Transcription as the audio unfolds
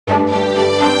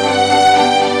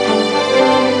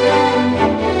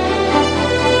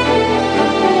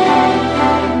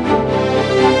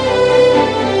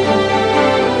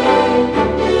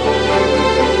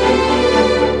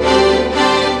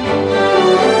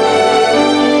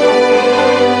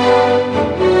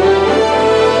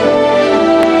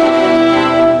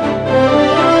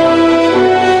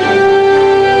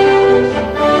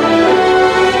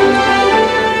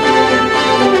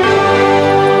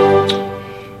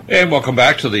And welcome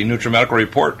back to the Nutrimedical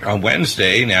Report on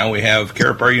Wednesday. Now we have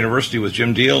KARATBARS University with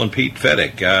Jim Deal and Pete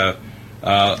FETTIG.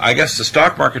 I guess the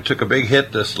stock market took a big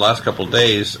hit this last couple of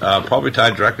days, probably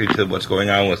tied directly to what's going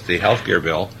on with the healthcare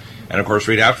bill. And, of course,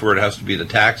 right afterward it has to be the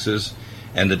taxes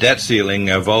and the debt ceiling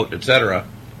vote, etc.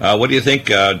 What do you think,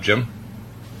 Jim?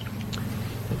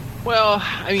 Well,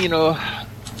 I mean,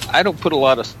 I don't put a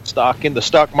lot of stock in the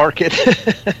stock market.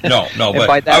 No,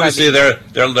 but obviously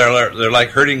they're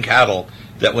like herding cattle.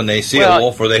 That when they see a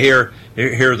wolf or they hear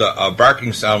the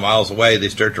barking sound miles away, they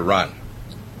start to run.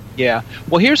 Yeah.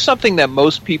 Well, here's something that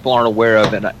most people aren't aware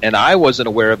of, and I wasn't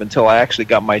aware of until I actually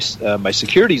got my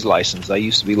securities license. I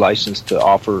used to be licensed to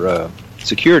offer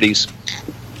securities,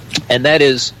 and that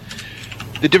is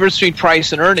the difference between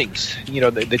price and earnings. You know,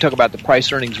 they talk about the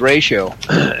price-earnings ratio.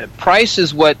 Price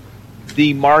is what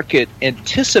the market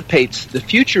anticipates the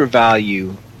future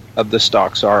value of the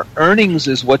stocks are. Earnings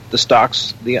is what the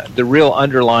stocks, the real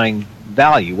underlying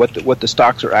value, what the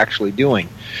stocks are actually doing.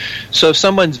 So if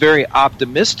someone's very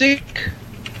optimistic,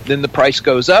 then the price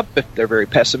goes up. If they're very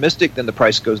pessimistic, then the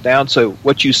price goes down. So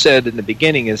what you said in the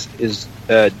beginning is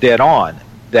dead on.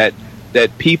 That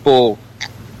people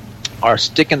are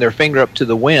sticking their finger up to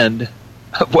the wind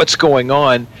of what's going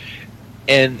on,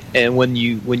 and when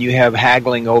you have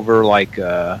haggling over like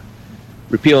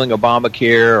repealing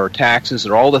Obamacare or taxes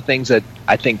or all the things that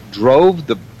I think drove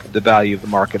the value of the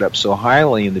market up so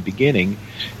highly in the beginning,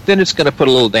 then it's going to put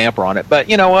a little damper on it. But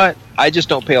you know what? I just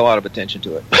don't pay a lot of attention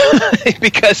to it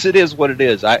because it is what it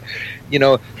is.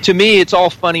 To me, it's all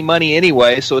funny money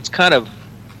anyway. So it's kind of,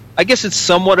 I guess it's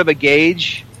somewhat of a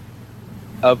gauge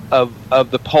of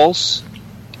the pulse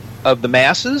of the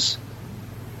masses.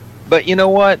 But you know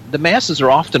what? The masses are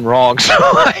often wrong, so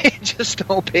I just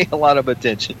don't pay a lot of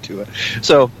attention to it.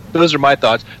 So those are my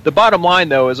thoughts. The bottom line,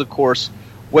 though, is, of course,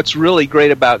 what's really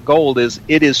great about gold is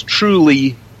it is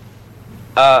truly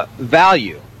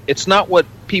value. It's not what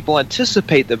people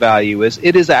anticipate the value is.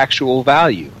 It is actual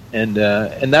value. And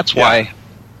that's why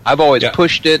I've always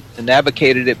pushed it and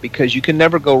advocated it, because you can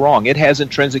never go wrong. It has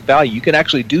intrinsic value. You can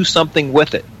actually do something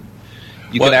with it.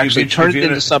 You can actually turn it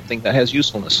into something that has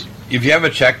usefulness. If you have a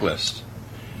checklist,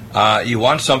 you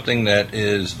want something that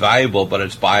is valuable, but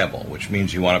it's buyable, which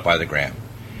means you want it by the gram.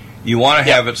 You want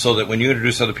to have it so that when you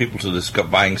introduce other people to this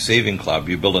buying saving club,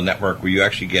 you build a network where you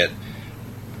actually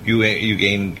you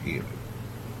gain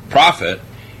profit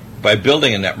by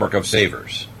building a network of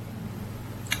savers.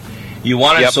 You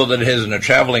want it so that it is in a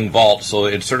traveling vault, so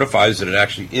it certifies that it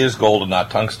actually is gold and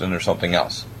not tungsten or something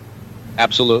else.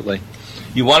 Absolutely.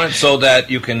 You want it so that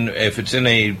you can, if it's in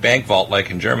a bank vault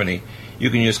like in Germany, you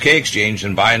can use K-Exchange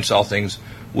and buy and sell things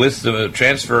with the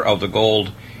transfer of the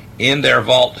gold in their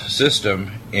vault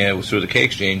system through the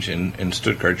K-Exchange in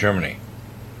Stuttgart, Germany.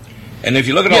 And if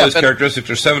you look at all these characteristics,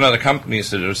 there's 7 other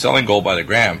companies that are selling gold by the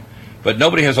gram, but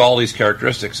nobody has all these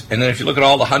characteristics. And then if you look at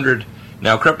all the 100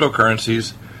 now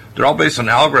cryptocurrencies, they're all based on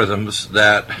algorithms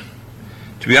that,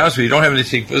 to be honest with you, don't have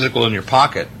anything physical in your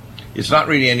pocket. It's not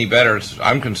really any better,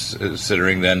 I'm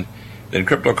considering, than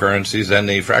cryptocurrencies, than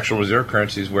the fractional reserve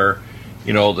currencies where,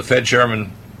 the Fed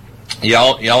chairman,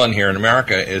 Yellen here in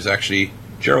America,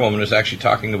 chairwoman is actually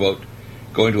talking about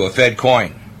going to a Fed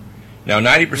coin. Now,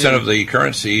 90% of the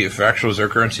currency, fractional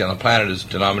reserve currency on the planet, is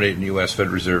denominated in U.S. Fed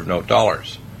Reserve note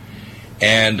dollars.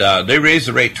 And they raised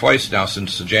the rate twice now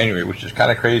since January, which is kind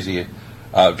of crazy.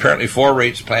 Apparently 4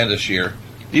 rates planned this year.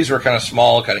 These were kind of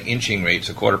small, kind of inching rates,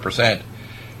 0.25%.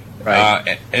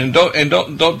 Right. And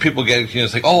don't people get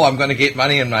it's like, oh, I'm going to get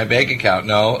money in my bank account.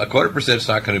 No, 0.25% is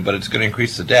not going to, but it's going to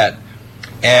increase the debt.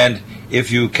 And if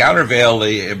you countervail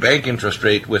the bank interest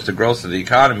rate with the growth of the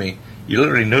economy, you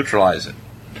literally neutralize it.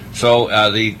 So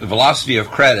the velocity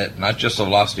of credit, not just the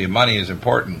velocity of money, is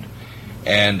important.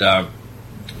 And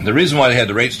the reason why they had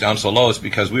the rates down so low is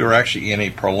because we were actually in a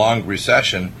prolonged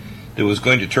recession that was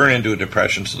going to turn into a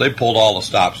depression. So they pulled all the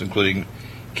stops, including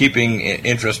keeping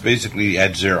interest basically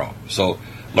at zero. So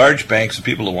large banks and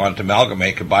people who want to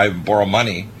amalgamate could buy and borrow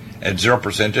money at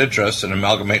 0% interest and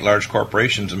amalgamate large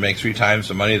corporations and make 3 times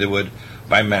the money they would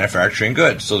by manufacturing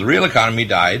goods. So the real economy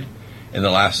died in the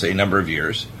last, say, number of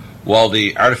years, while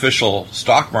the artificial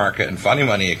stock market and funny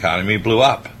money economy blew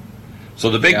up. So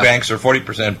the big banks are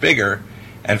 40% bigger,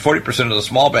 and 40% of the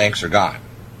small banks are gone.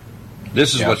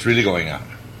 This is what's really going on.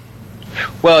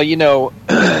 Well,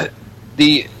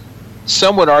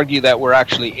 some would argue that we're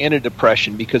actually in a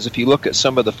depression, because if you look at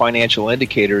some of the financial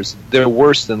indicators, they're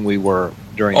worse than we were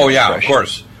during the depression. Oh, yeah, of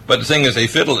course. But the thing is, they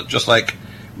fiddle it just like,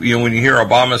 when you hear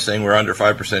Obama saying we're under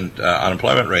 5%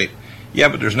 unemployment rate, Yeah,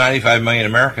 but there's 95 million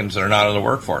Americans that are not in the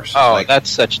workforce. Oh, that's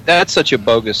such a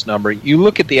bogus number. You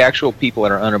look at the actual people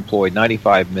that are unemployed,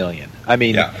 95 million. I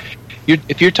mean,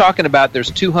 if you're talking about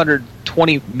there's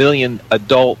 220 million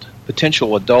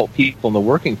potential adult people in the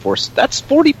working force, that's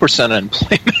 40%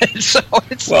 unemployment. So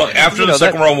it's after the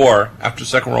Second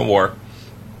World War,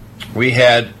 we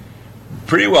had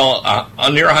pretty well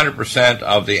near 100%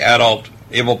 of the adult,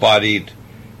 able-bodied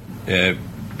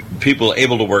people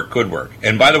able to work could work.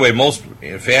 And by the way, most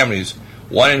families,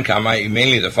 one income,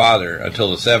 mainly the father,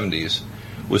 until the 70s,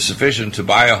 was sufficient to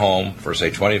buy a home for, say,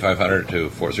 $2,500 to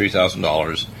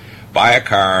 $3,000, buy a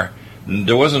car.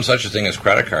 There wasn't such a thing as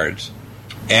credit cards.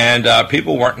 And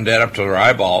people weren't in debt up to their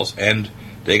eyeballs, and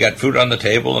they got food on the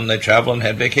table, and they traveled and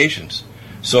had vacations.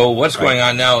 So what's going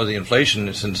on now with the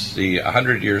inflation since the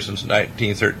 100 years since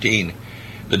 1913,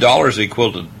 the dollar is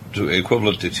equivalent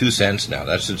to 2 cents now.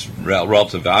 That's its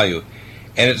relative value.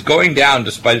 And it's going down,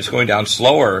 despite it's going down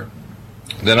slower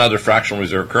than other fractional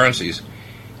reserve currencies.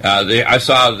 I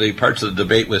saw the parts of the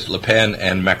debate with Le Pen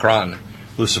and Macron,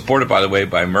 who's supported, by the way,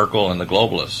 by Merkel and the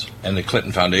globalists, and the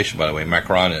Clinton Foundation, by the way,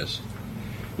 Macron is.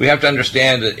 We have to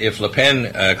understand that if Le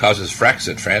Pen causes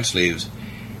Frexit, France leaves,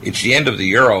 it's the end of the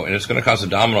euro, and it's going to cause a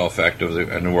domino effect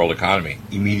in the world economy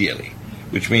immediately,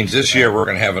 which means this year we're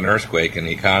going to have an earthquake in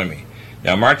the economy.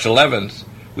 Now, March 11th,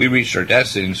 we reached our debt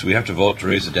ceiling, so we have to vote to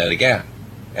raise the debt again.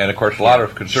 And, of course, a lot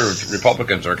of conservative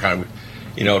Republicans are kind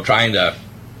of, trying to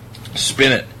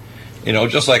spin it,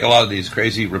 just like a lot of these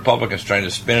crazy Republicans trying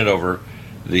to spin it over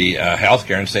the health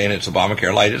care and saying it's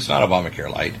Obamacare Lite. It's not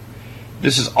Obamacare Lite.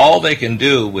 This is all they can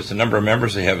do with the number of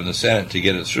members they have in the Senate to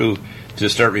get it through, to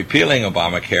start repealing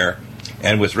Obamacare,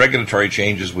 and with regulatory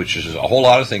changes, which is a whole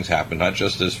lot of things happen, not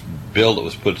just this bill that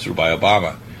was put through by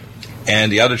Obama,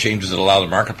 and the other changes that allow the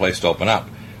marketplace to open up.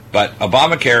 But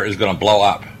Obamacare is going to blow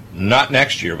up, not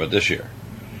next year, but this year.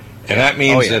 And that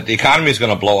means that the economy is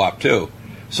going to blow up, too.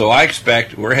 So I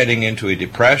expect we're heading into a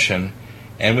depression,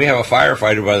 and we have a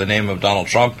firefighter by the name of Donald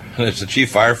Trump that's the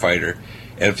chief firefighter.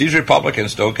 And if these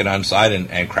Republicans don't get on side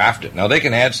and craft it, now they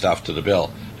can add stuff to the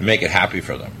bill to make it happy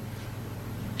for them.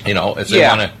 If they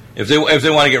want to, if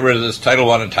they want to get rid of this Title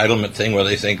I entitlement thing, where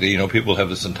they think that people have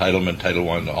this entitlement, Title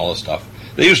I, and all this stuff.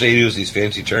 They usually use these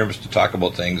fancy terms to talk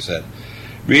about things that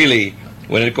really,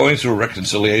 when it's going through a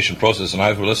reconciliation process, and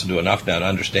I've listened to enough now to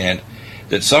understand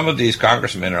that some of these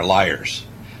congressmen are liars.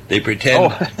 They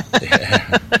pretend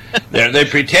they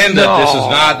pretend that this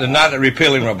is not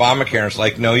repealing Obamacare. It's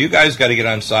like, no, you guys got to get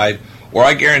on side, or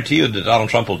I guarantee you that Donald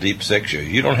Trump will deep six you.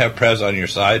 You don't have Prez on your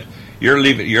side. You're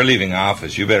leaving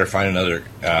office. You better find another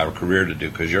career to do,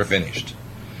 because you're finished.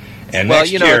 And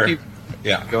next year,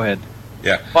 go ahead.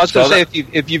 Yeah. Well, I was going to say,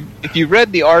 if you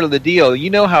read The Art of the Deal, you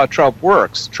know how Trump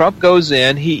works. Trump goes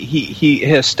in, he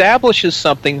establishes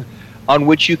something on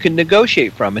which you can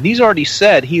negotiate from, and he's already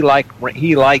said he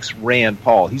likes Rand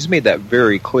Paul. He's made that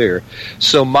very clear.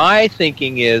 So my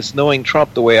thinking is, knowing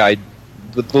Trump the way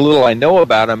the little I know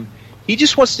about him, he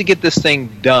just wants to get this thing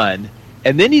done,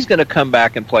 and then he's going to come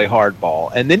back and play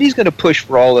hardball, and then he's going to push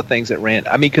for all the things that Rand.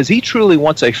 I mean, because he truly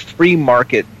wants a free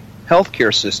market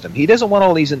healthcare system. He doesn't want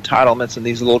all these entitlements and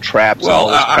these little traps. Well,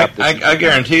 I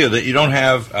guarantee you that you don't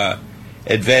have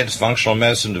advanced functional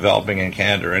medicine developing in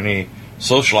Canada or any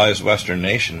socialized Western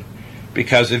nation,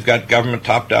 because they've got government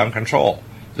top-down control.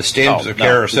 The standards of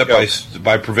care are set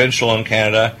by provincial in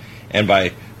Canada, and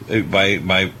by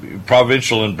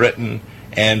provincial in Britain,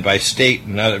 and by state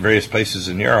in other various places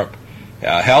in Europe,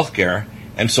 healthcare.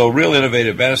 And so real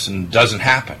innovative medicine doesn't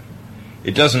happen.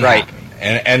 It doesn't happen.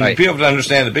 And people have to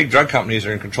understand the big drug companies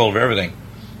are in control of everything.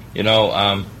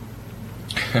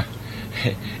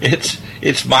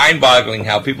 It's mind-boggling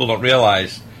how people don't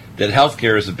realize that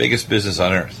healthcare is the biggest business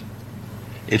on earth.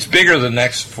 It's bigger than the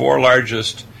next 4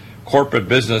 largest corporate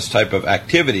business type of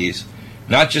activities,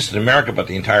 not just in America, but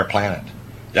the entire planet.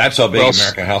 That's how big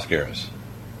American healthcare is.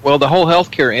 Well, the whole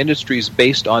healthcare industry is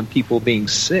based on people being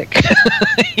sick.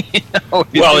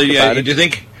 Do you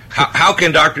think... How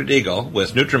can Dr. DEAGLE,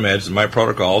 with NutriMeds and my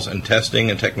protocols and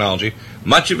testing and technology,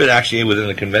 much of it actually within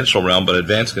the conventional realm, but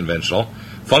advanced conventional,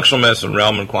 functional medicine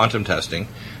realm and quantum testing,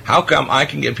 how come I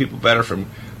can get people better from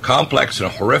complex and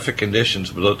horrific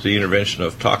conditions without the intervention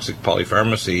of toxic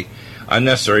polypharmacy,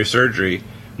 unnecessary surgery,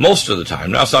 most of the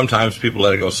time? Now, sometimes people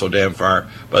let it go so damn far,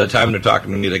 by the time they're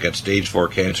talking to me, they got stage 4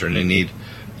 cancer and they need,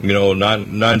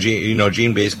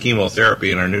 gene-based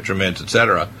chemotherapy and our NutriMeds,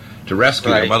 etc., to rescue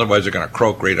them. Otherwise, they're going to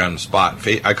croak right on the spot.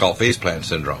 I call it faceplant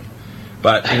syndrome.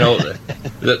 But,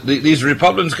 these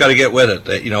Republicans got to get with it.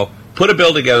 That, put a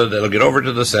bill together that'll get over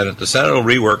to the Senate. The Senate will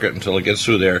rework it until it gets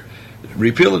through there.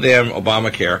 Repeal the damn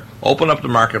Obamacare. Open up the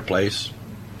marketplace.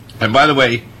 And by the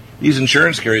way, these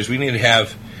insurance carriers, we need to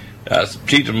have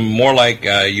treat them more like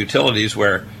utilities,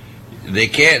 where they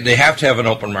have to have an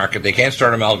open market. They can't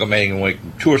start amalgamating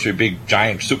like 2 or 3 big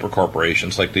giant super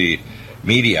corporations like the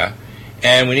media.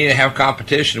 And we need to have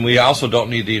competition. We also don't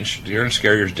need the insurance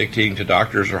carriers dictating to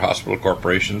doctors or hospital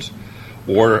corporations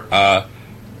or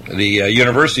the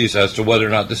universities as to whether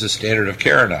or not this is standard of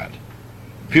care or not.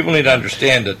 People need to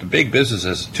understand that the big business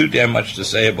has too damn much to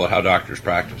say about how doctors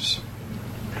practice.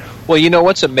 Well, you know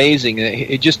what's amazing?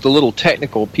 Just a little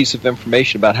technical piece of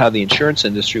information about how the insurance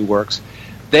industry works.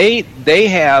 They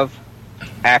have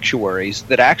actuaries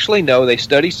that actually know, they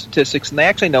study statistics, and they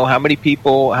actually know how many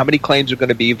claims are going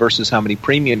to be versus how many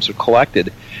premiums are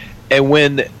collected. And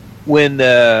when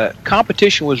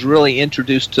competition was really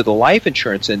introduced to the life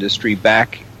insurance industry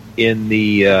back in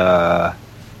the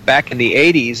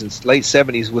 80s and late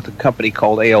 70s with a company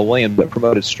called A.L. Williams that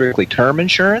promoted strictly term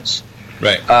insurance,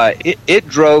 right? It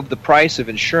drove the price of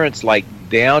insurance like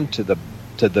down to the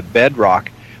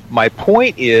bedrock. My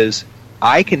point is,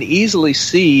 I can easily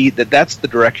see that that's the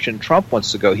direction Trump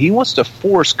wants to go. He wants to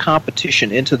force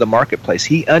competition into the marketplace.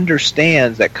 He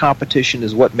understands that competition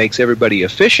is what makes everybody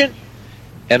efficient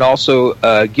and also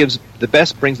brings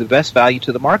the best value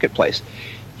to the marketplace.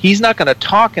 He's not going to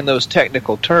talk in those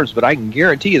technical terms, but I can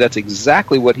guarantee you that's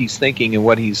exactly what he's thinking and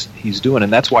what he's doing,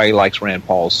 and that's why he likes Rand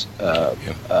Paul's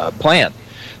plan.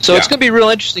 So it's going to be real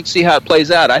interesting to see how it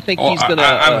plays out. I think he's going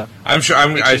to. I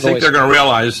think they're going to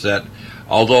realize that.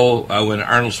 Although when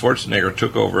Arnold Schwarzenegger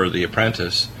took over The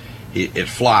Apprentice, it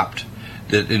flopped,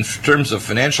 that in terms of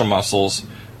financial muscles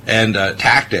and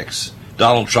tactics,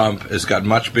 Donald Trump has got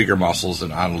much bigger muscles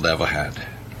than Arnold ever had.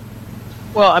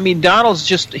 Well, I mean,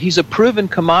 he's a proven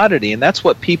commodity, and that's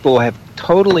what people have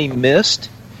totally missed.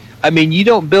 I mean, you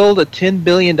don't build a $10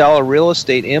 billion real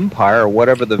estate empire, or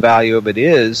whatever the value of it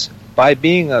is, by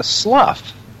being a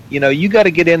slough. You know, you got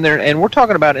to get in there, and we're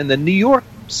talking about in the New York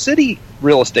City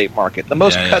real estate market, the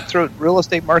most cutthroat real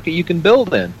estate market you can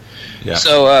build in. Yeah.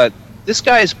 So this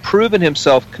guy has proven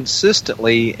himself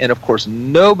consistently, and of course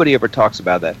nobody ever talks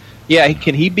about that. Yeah,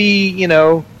 can he be,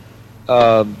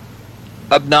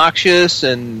 obnoxious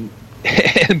and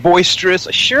boisterous?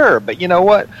 Sure, but you know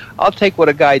what? I'll take what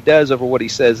a guy does over what he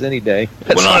says any day.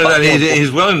 Well, not that,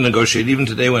 he's willing to negotiate. Even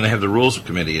today when they have the rules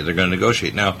committee, they're going to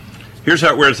negotiate. Now, here's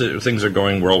where things are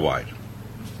going worldwide.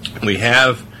 We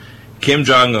have Kim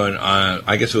Jong-un,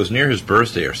 I guess it was near his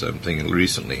birthday or something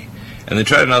recently, and they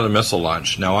tried another missile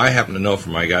launch. Now, I happen to know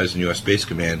from my guys in U.S. Space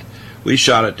Command, we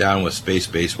shot it down with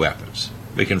space-based weapons.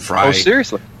 We can fry... Oh,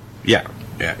 seriously? Yeah.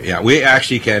 We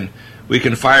actually can... We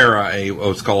can fire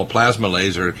what's called a plasma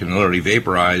laser. It can literally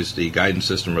vaporize the guidance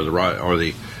system or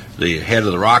the head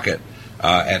of the rocket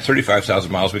at 35,000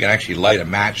 miles. We can actually light a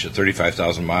match at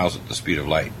 35,000 miles at the speed of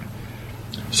light.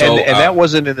 So, and that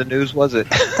wasn't in the news, was it?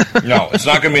 No, it's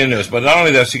not going to be in the news. But not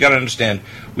only this, you got to understand,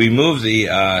 we moved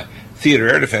the theater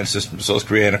air defense system to South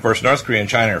Korea, and of course North Korea and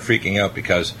China are freaking out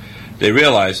because they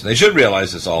realize, and they should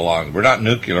realize this all along, we're not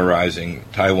nuclearizing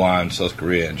Taiwan, South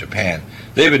Korea, and Japan.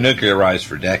 They've been nuclearized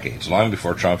for decades, long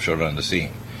before Trump showed on the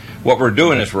scene. What we're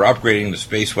doing is we're upgrading the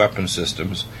space weapon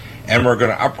systems, and we're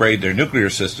going to upgrade their nuclear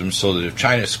systems so that if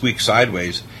China squeaks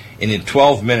sideways, and in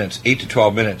 12 minutes, 8 to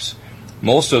 12 minutes,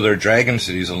 most of their dragon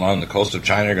cities along the coast of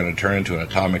China are going to turn into an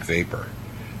atomic vapor.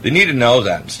 They need to know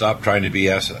that and stop trying to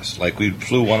BS us. Like we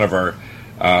flew one of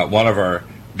our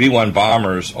B-1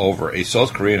 bombers over a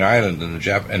South Korean island, and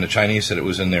the Chinese said it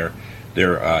was in their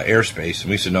airspace,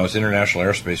 and we said no, it's international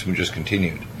airspace. And we just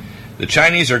continued. The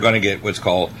Chinese are going to get what's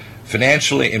called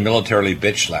financially and militarily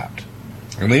bitch slapped,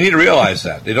 and they need to realize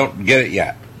that they don't get it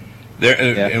yet.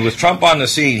 And with Trump on the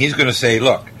scene, he's going to say,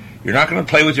 look, you're not going to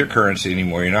play with your currency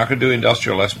anymore. You're not going to do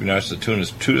industrial espionage to the tune of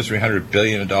 $200 to $300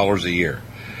 billion a year.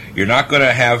 You're not going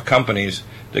to have companies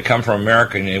that come from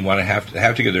America and they want to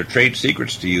have to give their trade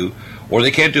secrets to you, or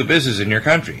they can't do business in your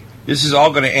country. This is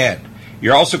all going to end.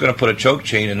 You're also going to put a choke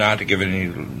chain and not to give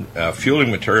any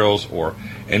fueling materials or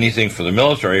anything for the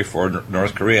military for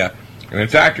North Korea. And in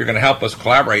fact, you're going to help us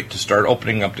collaborate to start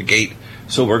opening up the gate.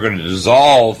 So we're going to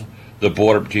dissolve the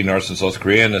border between North and South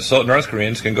Korea, and the North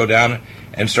Koreans can go down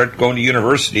and start going to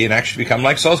university and actually become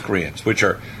like South Koreans, which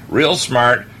are real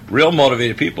smart, real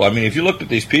motivated people. I mean, if you looked at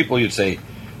these people, you'd say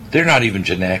they're not even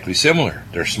genetically similar.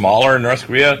 They're smaller in North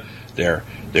Korea. They're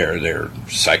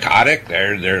psychotic.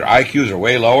 Their IQs are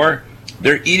way lower.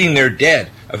 They're eating their dead.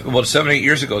 About 7 or 8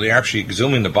 years ago, they were actually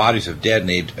exhuming the bodies of dead, and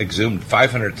they exhumed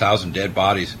 500,000 dead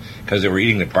bodies because they were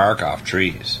eating the bark off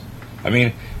trees. I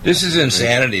mean, this is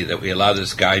insanity that we allow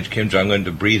this guy, Kim Jong-un,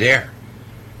 to breathe air.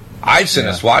 I'd send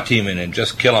a SWAT team in and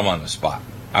just kill him on the spot.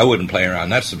 I wouldn't play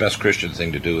around. That's the best Christian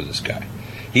thing to do with this guy.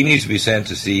 He needs to be sent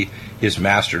to see his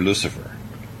master Lucifer.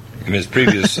 In his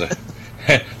previous,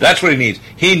 that's what he needs.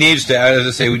 He needs to, as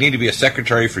I say, we need to be a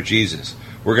secretary for Jesus.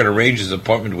 We're going to arrange his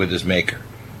appointment with his maker,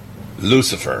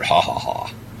 Lucifer. Ha ha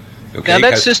ha. Okay, now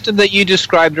that system that you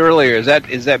described earlier, is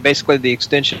that basically the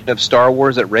extension of Star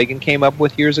Wars that Reagan came up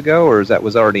with years ago, or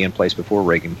was already in place before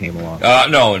Reagan came along?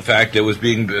 No, in fact, it was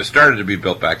started to be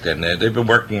built back then. They've been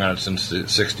working on it since the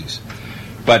 60s.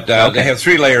 But they have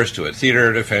 3 layers to it.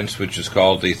 Theater defense, which is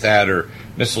called the THAAD, or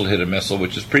missile to hit a missile,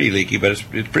 which is pretty leaky, but it's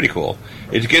pretty cool.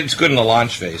 It's good in the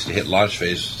launch phase, to hit launch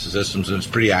phase systems, and it's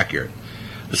pretty accurate.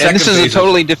 And this is a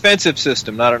totally defensive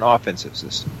system, not an offensive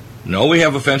system. No, we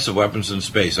have offensive weapons in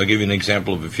space. I'll give you an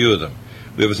example of a few of them.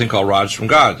 We have a thing called rods from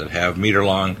God that have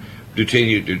meter-long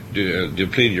depleted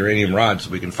uranium rods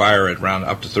that we can fire at around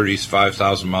up to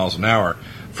 35,000 miles an hour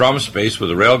from space with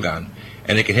a railgun,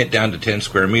 and it can hit down to 10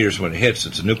 square meters. When it hits,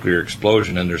 it's a nuclear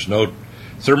explosion, and there's no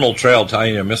thermal trail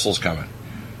telling you a missile's coming.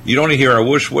 You don't hear a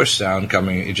whoosh-whoosh sound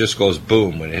coming. It just goes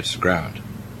boom when it hits the ground.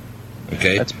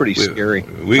 Okay, that's pretty scary.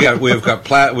 We've got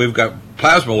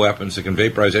plasma weapons that can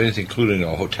vaporize anything, including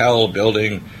a hotel,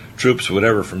 building, troops,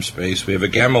 whatever, from space. We have a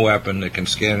gamma weapon that can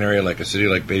scan an area like a city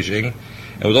like Beijing,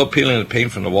 and without peeling the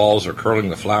paint from the walls or curling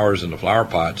the flowers in the flower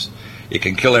pots, it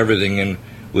can kill everything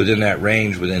within that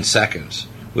range within seconds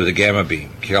with a gamma beam,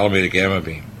 calibrated gamma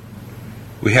beam.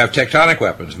 We have tectonic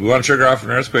weapons. If we want to trigger off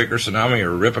an earthquake or tsunami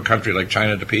or rip a country like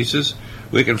China to pieces,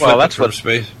 we can flip it from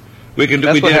space. We did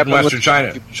it in Western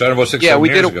China. China about 6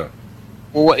 years ago.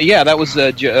 Well, yeah, that was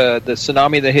the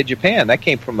tsunami that hit Japan.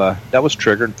 That was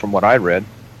triggered from what I read.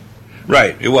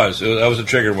 Right, it was. That was a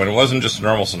triggered one. It wasn't just a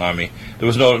normal tsunami. There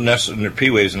was no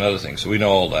P waves and other things, so we know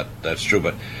all that. That's true.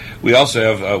 But we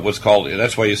also have what's called,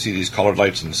 that's why you see these colored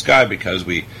lights in the sky, because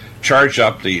we charge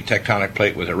up the tectonic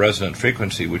plate with a resonant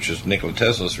frequency, which is Nikola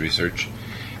Tesla's research,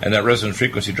 and that resonant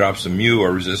frequency drops the mu,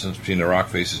 or resistance between the rock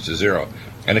faces, to 0.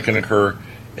 And it can occur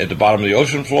at the bottom of the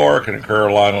ocean floor, it can occur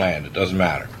along land. It doesn't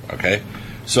matter, okay?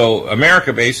 So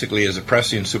America basically is a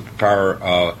prescient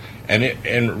superpower,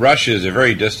 and Russia is a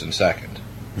very distant second.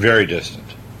 Very distant.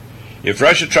 If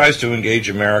Russia tries to engage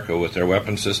America with their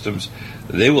weapon systems,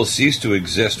 they will cease to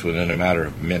exist within a matter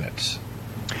of minutes.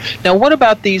 Now, what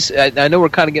about these? I know we're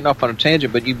kind of getting off on a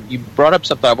tangent, but you brought up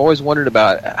something I've always wondered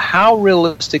about. How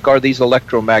realistic are these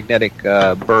electromagnetic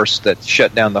bursts that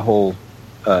shut down the whole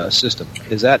system?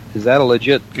 Is that a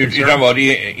legit concern? You're talking about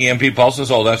EMP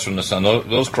pulses? Oh, that's from the sun.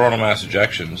 Those coronal mass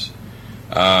ejections,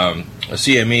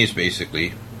 CMEs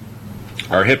basically,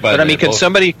 are hit by. But I mean,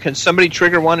 can somebody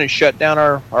trigger one and shut down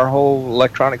our whole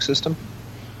electronic system?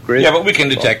 Grid? Yeah, but we can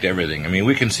detect everything. I mean,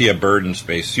 we can see a bird in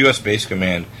space. U.S. Space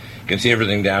Command can see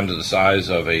everything down to the size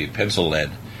of a pencil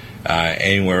lead,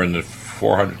 anywhere in the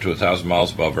 400 to 1,000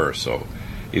 miles above Earth. So,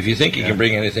 if you think you can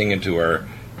bring anything into our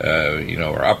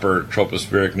our upper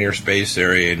tropospheric near space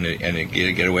area and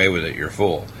get away with it, you're a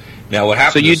fool. Now, what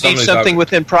happens? So you need something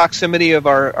within proximity of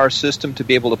our system to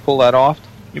be able to pull that off?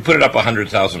 You put it up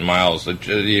 100,000 miles.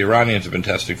 The Iranians have been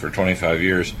testing for 25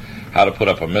 years how to put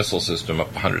up a missile system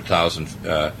up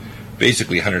 100,000,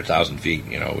 basically 100,000 feet,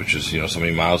 which is so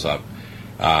many miles up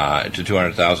to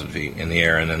 200,000 feet in the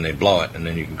air, and then they blow it, and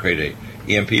then you can create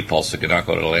a EMP pulse that can knock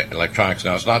out electronics.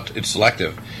 Now, it's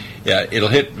selective. Yeah, it'll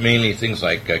hit mainly things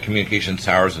like communications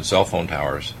towers and cell phone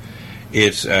towers.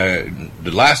 It's the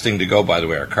last thing to go, by the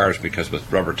way, are cars, because with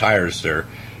rubber tires, they're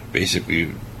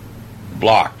basically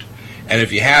blocked. And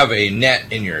if you have a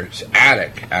net in your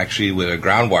attic, actually with a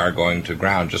ground wire going to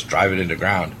ground, just drive it into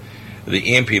ground,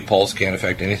 the EMP pulse can't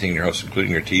affect anything in your house,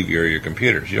 including your TV or your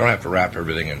computers. You don't have to wrap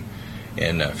everything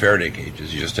in Faraday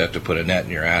cages. You just have to put a net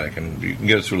in your attic, and you can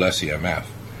get it through less EMF.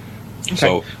 Okay.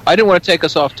 So I didn't want to take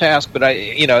us off task, but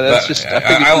that's just.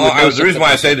 The reason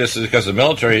why I say this is because the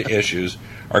military issues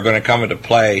are going to come into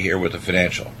play here with the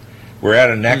financial. We're at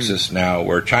a nexus now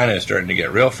where China is starting to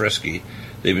get real frisky.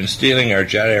 They've been stealing our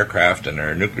jet aircraft and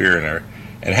our nuclear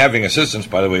and having assistance,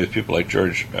 by the way, with people like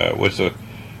George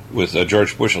with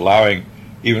George Bush allowing,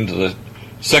 even to the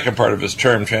second part of his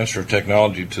term, transfer of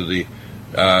technology to the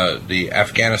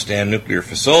Afghanistan nuclear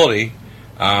facility.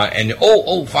 And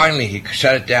finally he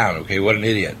shut it down. Okay, what an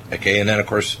idiot. Okay, and then of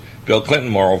course Bill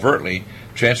Clinton more overtly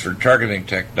transferred targeting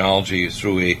technology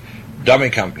through a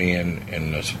dummy company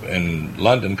in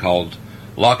London called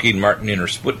Lockheed Martin or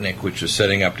Sputnik, which is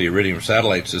setting up the Iridium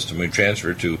satellite system. We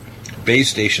transferred to base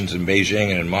stations in Beijing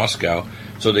and in Moscow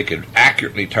so they could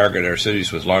accurately target our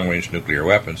cities with long-range nuclear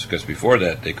weapons, because before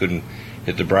that they couldn't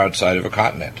hit the broadside of a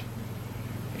continent.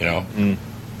 Yeah.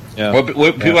 What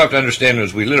people have to understand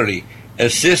is we literally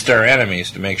assist our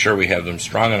enemies to make sure we have them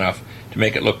strong enough to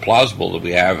make it look plausible that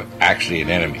we have actually an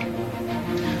enemy.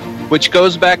 Which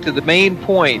goes back to the main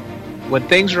point when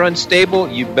things are unstable,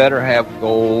 you better have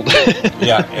gold.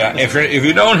 Yeah. If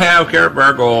you don't have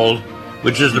KARATBAR Gold,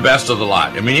 which is the best of the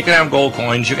lot, I mean, you can have gold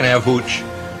coins, you can have hooch,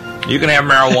 you can have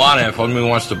marijuana if somebody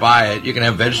wants to buy it, you can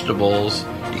have vegetables,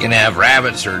 you can have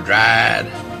rabbits or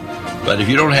dried. But if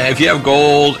you have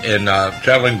gold and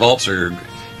traveling vaults or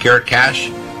Karat cash,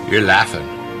 you're laughing.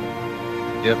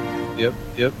 Yep.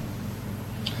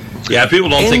 Yeah, people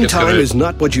don't think it's End time is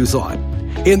not what you thought.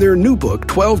 In their new book,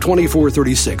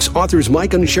 12/24/36, authors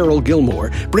Mike and Cheryl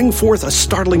Gilmore bring forth a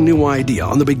startling new idea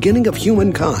on the beginning of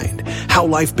humankind, how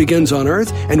life begins on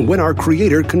Earth, and when our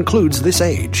Creator concludes this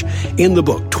age. In the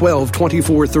book,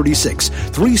 12/24/36,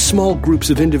 3 small groups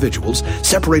of individuals,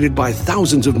 separated by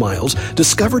thousands of miles,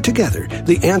 discover together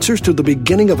the answers to the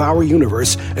beginning of our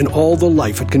universe and all the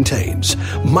life it contains.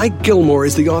 Mike Gilmore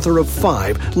is the author of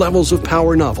 5 Levels of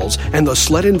Power novels and the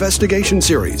Sled Investigation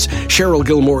series. Cheryl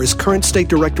Gilmore is current state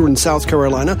director in South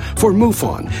Carolina for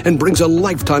MUFON and brings a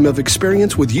lifetime of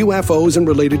experience with UFOs and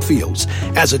related fields.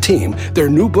 As a team, their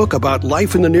new book about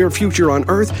life in the near future on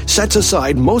Earth sets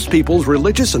aside most people's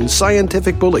religious and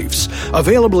scientific beliefs.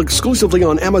 Available exclusively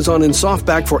on Amazon in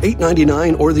softback for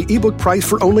 $8.99 or the ebook price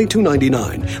for only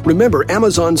 $2.99. Remember,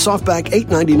 Amazon softback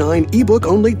 $8.99, ebook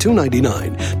only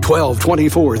 $2.99.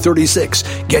 12/24/36.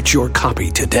 Get your copy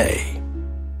today.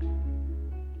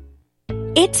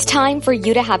 It's time for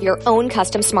you to have your own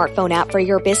custom smartphone app for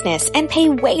your business and pay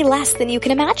way less than you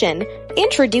can imagine.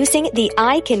 Introducing the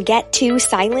I Can Get To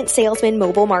Silent Salesman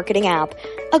mobile marketing app,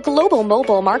 a global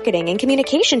mobile marketing and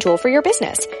communication tool for your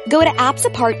business. Go to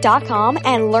appsapart.com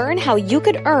and learn how you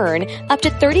could earn up to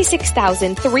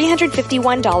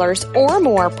 $36,351 or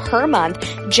more per month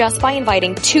just by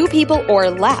inviting 2 people or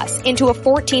less into a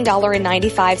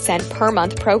 $14.95 per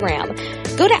month program.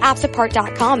 Go to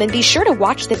appsapart.com and be sure to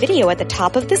watch the video at the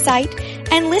top of the site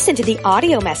and listen to the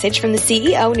audio message from the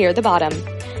CEO near the bottom.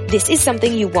 This is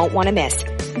something you won't want to miss.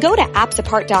 Go to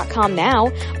appsapart.com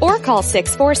now or call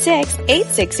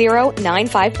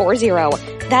 646-860-9540.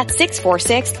 That's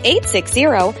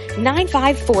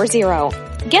 646-860-9540.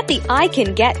 Get the I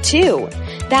Can Get To.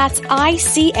 That's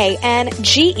ICANGET,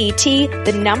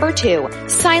 the number 2,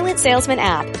 Silent Salesman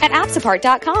app at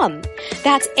appsapart.com.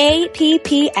 That's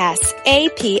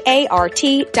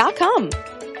APPSAPART.com.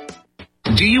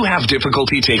 Do you have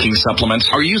difficulty taking supplements?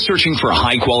 Are you searching for a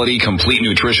high-quality, complete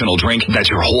nutritional drink that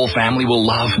your whole family will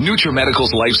love?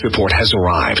 Nutrimedical's Life Support has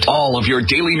arrived. All of your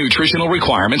daily nutritional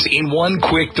requirements in one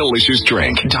quick, delicious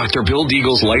drink. Dr. Bill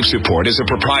Deagle's Life Support is a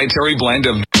proprietary blend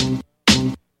of...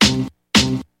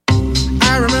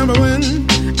 I remember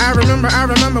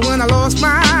when I lost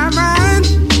my mind.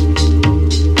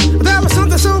 There was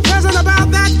something so pleasant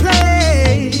about that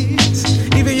place.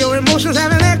 Even your emotions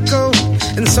have an echo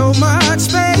in so much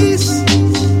space.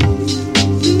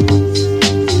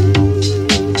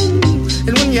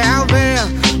 And when you're out there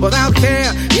without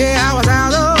care, yeah, I was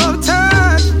out of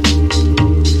touch.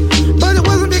 But it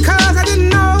wasn't because I didn't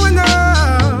know enough.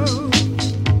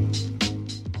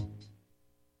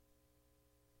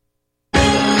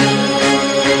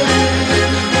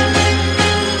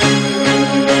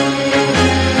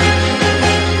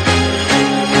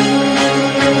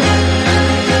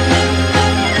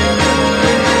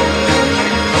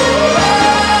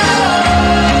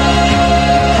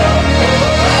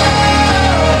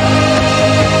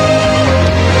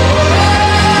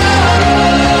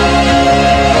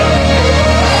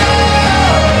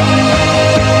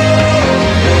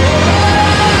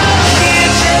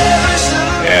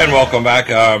 Welcome back.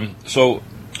 So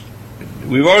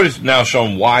we've already now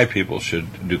shown why people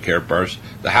should do KARATBARS.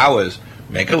 The how is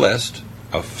make a list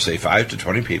of, say, 5 to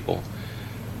 20 people.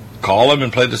 Call them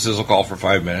and play the sizzle call for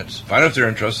 5 minutes. Find out if they're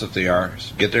interested, if they are.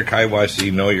 Get their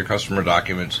KYC, know your customer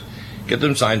documents. Get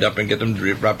them signed up and get them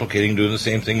replicating, doing the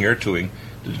same thing you're doing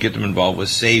to get them involved with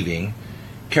saving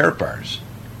KARATBARS.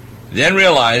 Then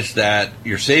realize that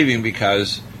you're saving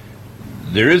because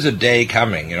there is a day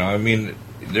coming. You know, I mean,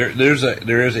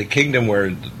 there is a kingdom where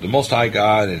the Most High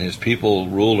God and His people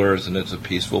rule earth, and it's a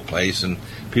peaceful place, and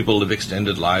people live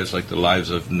extended lives like the lives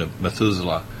of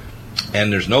Methuselah, and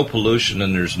there's no pollution,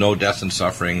 and there's no death and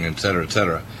suffering, etc.,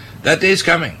 etc. That day's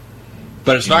coming,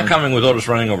 but it's not coming without us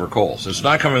running over coals. It's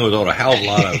not coming without a hell of a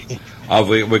lot of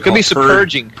we call be some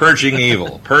purging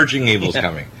evil. Purging evil's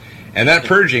coming, and that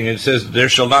purging, it says, there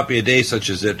shall not be a day such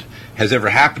as it has ever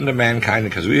happened to mankind,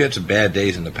 because we had some bad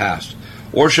days in the past,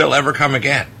 or shall ever come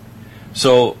again.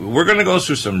 So we're going to go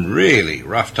through some really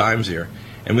rough times here,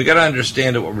 and we got to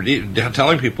understand that what we're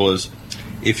telling people is,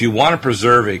 if you want to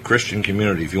preserve a Christian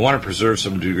community, if you want to preserve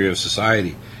some degree of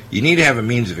society, you need to have a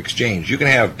means of exchange. You can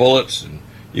have bullets, and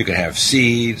you can have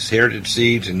seeds, heritage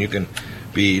seeds, and you can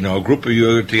be, a group of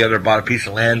you together bought a piece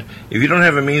of land. If you don't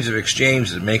have a means of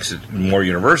exchange that makes it more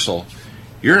universal,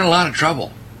 you're in a lot of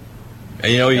trouble.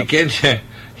 And, you can't...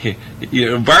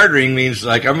 bartering means,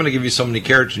 like, I'm going to give you so many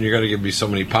carrots and you're going to give me so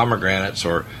many pomegranates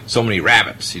or so many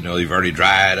rabbits. You've already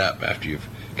dried up after you've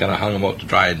kind of hung them out to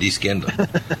dry and de-skinned them.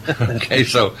 Okay,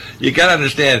 so you got to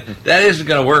understand that isn't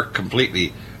going to work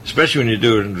completely, especially when you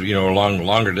do it, along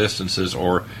longer distances,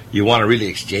 or you want to really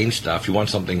exchange stuff. You want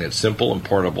something that's simple and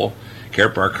portable.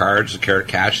 KARATBAR cards, Carrot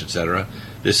Cash, etc.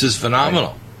 This is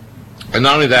phenomenal. And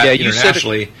not only that,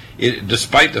 internationally,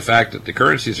 despite the fact that the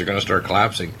currencies are going to start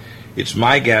collapsing, it's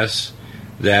my guess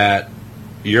that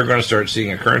you're going to start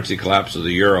seeing a currency collapse of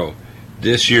the euro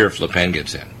this year if Le Pen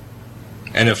gets in.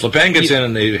 And if Le Pen gets in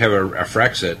and they have a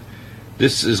Frexit,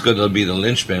 this is going to be the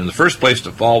linchpin. The first place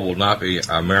to fall will not be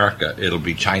America; it'll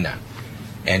be China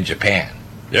and Japan.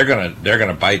 They're going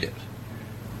to bite it.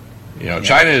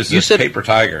 China is this paper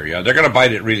tiger. Yeah, they're going to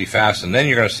bite it really fast, and then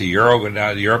you're going to see Europe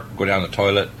go down the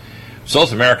toilet.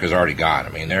 South America's already gone. I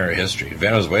mean, they're a history.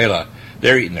 Venezuela,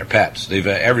 they're eating their pets. They've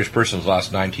average person's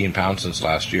lost 19 pounds since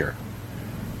last year.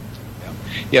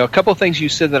 Yeah, a couple of things you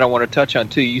said that I want to touch on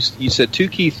too. You said two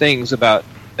key things about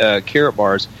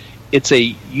KARATBARS. It's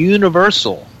a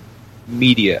universal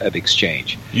media of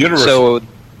exchange. Universal. So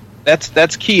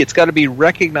that's key. It's got to be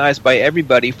recognized by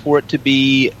everybody for it to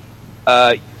be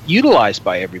utilized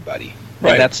by everybody.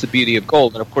 Right. And that's the beauty of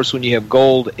gold. And of course, when you have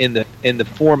gold in the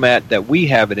format that we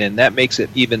have it in, that makes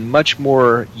it even much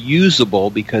more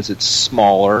usable because it's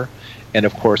smaller, and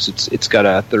of course, it's got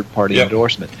a third-party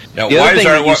endorsement. Now,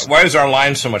 why is our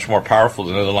line so much more powerful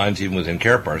than other lines, even within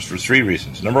KARATBARS? For three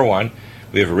reasons. Number one,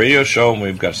 we have a radio show and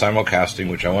we've got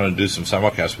simulcasting, which I want to do some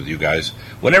simulcasts with you guys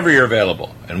whenever you're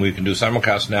available, and we can do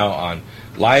simulcasts now on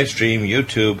live stream,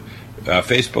 YouTube,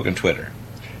 Facebook, and Twitter.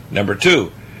 Number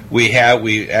two, we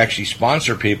actually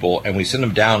sponsor people and we send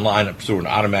them down line up through an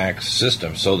automatic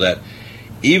system so that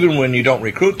even when you don't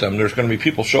recruit them, there's going to be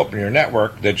people show up in your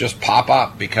network that just pop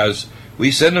up because we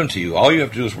send them to you. All you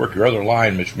have to do is work your other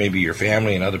line, which may be your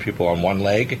family and other people on one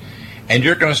leg, and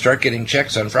you're going to start getting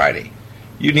checks on Friday.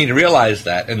 You need to realize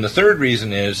that. And the third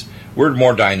reason is we're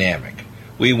more dynamic.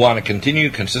 We want to continue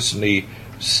consistently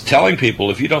telling people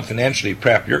if you don't financially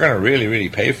prep, you're going to really, really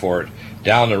pay for it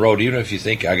down the road, even if you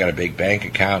think I got a big bank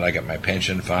account, I got my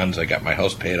pension funds, I got my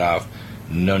house paid off.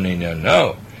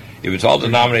 No. If it's all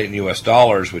denominated in U.S.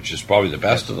 dollars, which is probably the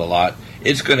best of the lot,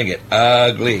 it's going to get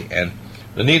ugly. And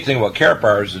the neat thing about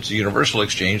KARATBARS is it's a universal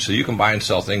exchange, so you can buy and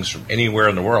sell things from anywhere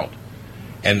in the world.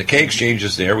 And the K exchange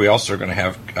is there. We also are going to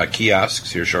have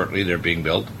kiosks here shortly. They're being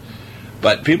built.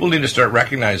 But people need to start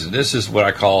recognizing this is what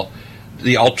I call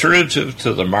the alternative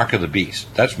to the mark of the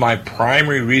beast. That's my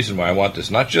primary reason why I want this,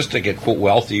 not just to get, quote,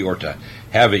 wealthy or to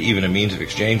have even a means of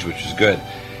exchange, which is good.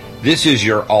 This is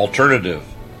your alternative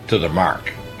to the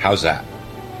mark. How's that?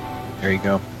 There you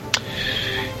go.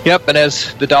 Yep, and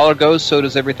as the dollar goes, so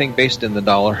does everything based in the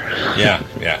dollar. Yeah.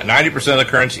 90% of the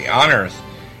currency on Earth,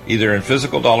 either in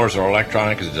physical dollars or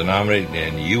electronic, is denominated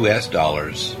in U.S.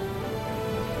 dollars.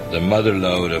 The mother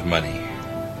lode of money.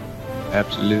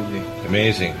 Absolutely.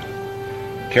 Amazing.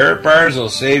 KARATBARS will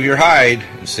save your hide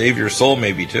and save your soul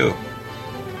maybe too.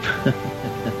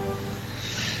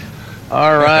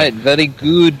 All right, very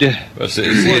good. We'll see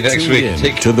you next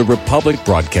week. To the Republic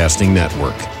Broadcasting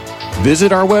Network.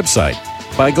 Visit our website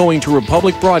by going to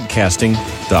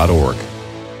republicbroadcasting.org.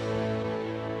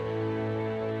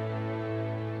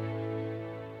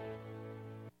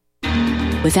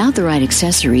 Without the right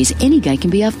accessories, any guy can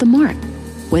be off the mark.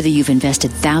 Whether you've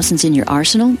invested thousands in your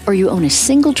arsenal or you own a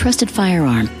single trusted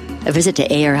firearm, a visit to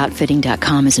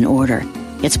AROutfitting.com is in order.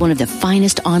 It's one of the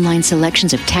finest online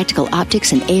selections of tactical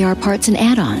optics and AR parts and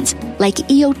add-ons, like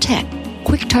EOTech,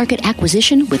 quick target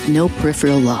acquisition with no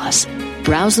peripheral loss.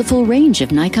 Browse the full range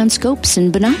of Nikon scopes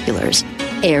and binoculars.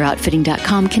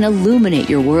 AROutfitting.com can illuminate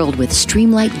your world with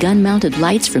Streamlight gun-mounted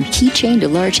lights from keychain to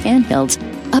large handhelds,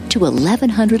 up to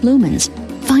 1,100 lumens.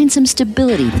 Find some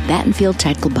stability with Battenfield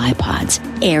Tactical Bipods.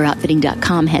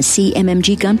 AirOutfitting.com has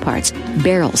CMMG gun parts,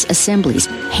 barrels, assemblies,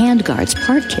 handguards,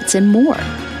 part kits, and more.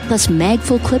 Plus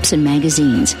mag-full clips and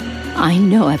magazines. I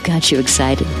know I've got you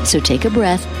excited, so take a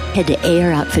breath. Head to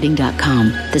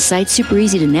AirOutfitting.com. The site's super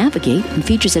easy to navigate and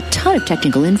features a ton of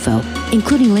technical info,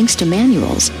 including links to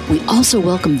manuals. We also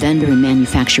welcome vendor and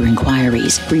manufacturer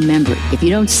inquiries. Remember, if you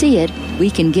don't see it,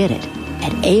 we can get it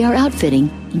at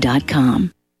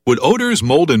AirOutfitting.com. Would odors,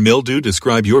 mold, and mildew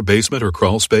describe your basement or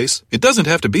crawl space? It doesn't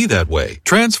have to be that way.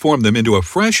 Transform them into a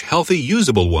fresh, healthy,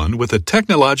 usable one with the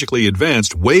technologically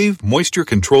advanced Wave moisture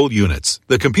control units.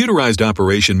 The computerized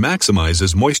operation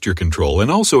maximizes moisture control and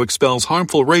also expels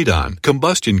harmful radon,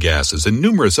 combustion gases, and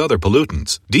numerous other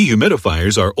pollutants.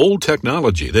 Dehumidifiers are old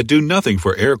technology that do nothing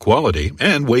for air quality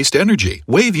and waste energy.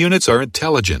 Wave units are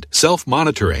intelligent,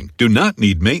 self-monitoring, do not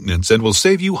need maintenance, and will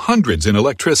save you hundreds in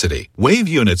electricity. Wave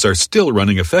units are still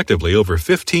running effectively over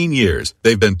 15 years.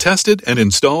 They've been tested and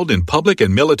installed in public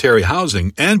and military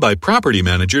housing and by property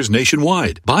managers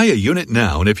nationwide. Buy a unit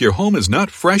now, and if your home is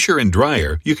not fresher and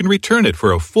drier, you can return it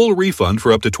for a full refund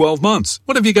for up to 12 months.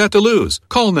 What have you got to lose?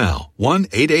 Call now.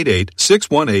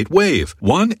 1-888-618-WAVE.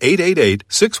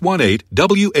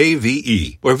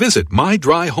 1-888-618-WAVE. Or visit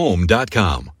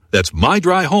mydryhome.com. That's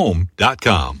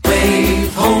mydryhome.com.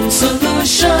 Wave Home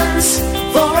Solutions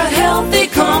for a healthy,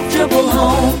 comfortable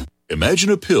home. Imagine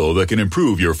a pill that can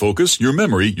improve your focus, your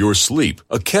memory, your sleep.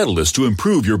 A catalyst to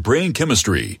improve your brain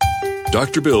chemistry.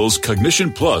 Dr. Bill's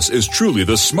Cognition Plus is truly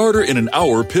the smarter in an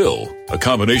hour pill. A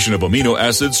combination of amino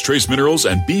acids, trace minerals,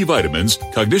 and B vitamins,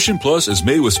 Cognition Plus is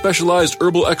made with specialized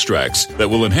herbal extracts that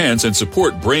will enhance and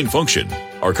support brain function.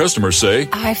 Our customers say,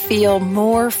 I feel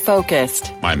more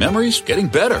focused. My memory's getting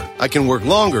better. I can work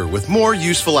longer with more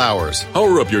useful hours.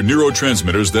 Power up your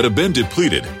neurotransmitters that have been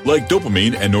depleted, like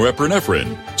dopamine and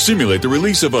norepinephrine. Stimulate the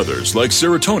release of others, like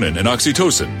serotonin and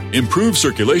oxytocin. Improve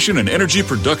circulation and energy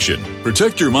production.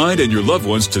 Protect your mind and your loved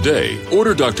ones today.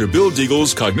 Order Dr. Bill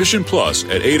Deagle's Cognition Plus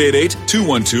at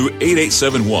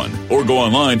 888-212-8871 or go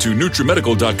online to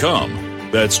Nutrimedical.com.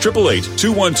 That's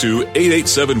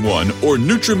 888-212-8871 or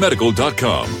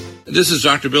Nutrimedical.com. This is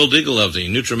Dr. Bill Deagle of the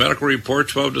Nutrimedical Report,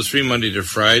 12 to 3, Monday to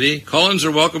Friday. Call-ins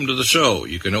are welcome to the show.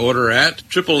 You can order at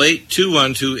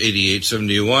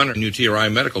 888-212-8871 or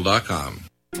NutriMedical.com.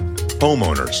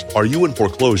 Homeowners, are you in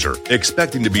foreclosure,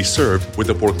 expecting to be served with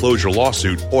a foreclosure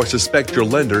lawsuit, or suspect your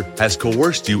lender has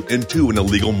coerced you into an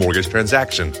illegal mortgage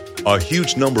transaction? A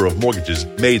huge number of mortgages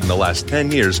made in the last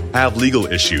 10 years have legal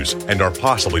issues and are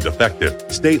possibly defective.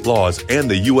 State laws and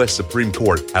the U.S. Supreme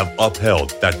Court have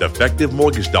upheld that defective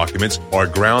mortgage documents are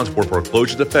grounds for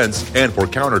foreclosure defense and for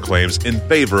counterclaims in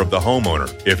favor of the homeowner.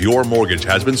 If your mortgage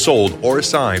has been sold or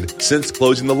assigned since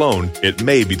closing the loan, it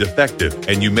may be defective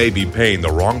and you may be paying the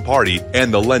wrong party,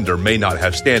 and the lender may not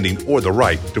have standing or the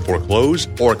right to foreclose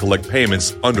or collect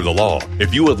payments under the law.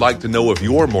 If you would like to know if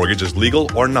your mortgage is legal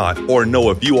or not, or know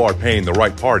if you are paying the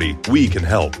right party, we can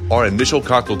help. Our initial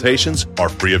consultations are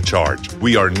free of charge.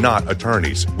 We are not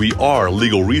attorneys. We are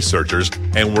legal researchers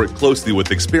and work closely with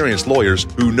experienced lawyers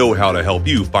who know how to help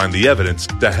you find the evidence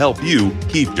to help you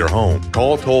keep your home.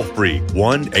 Call toll-free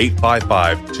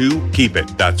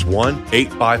 1-855-2-KEEP-IT. That's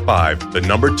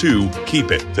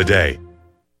 1-855-2-KEEP-IT today.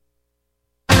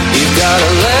 You gotta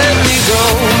let me go.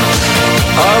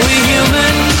 Are we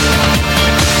human?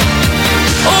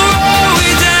 Or are we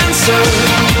dancer?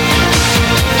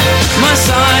 My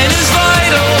sign is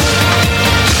vital.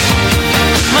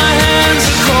 My hands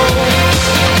are cold.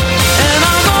 And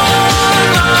I'm on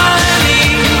my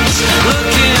knees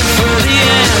looking for the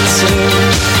answer.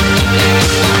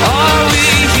 Are we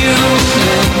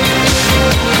human?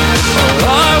 Or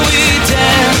are we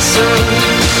dancer?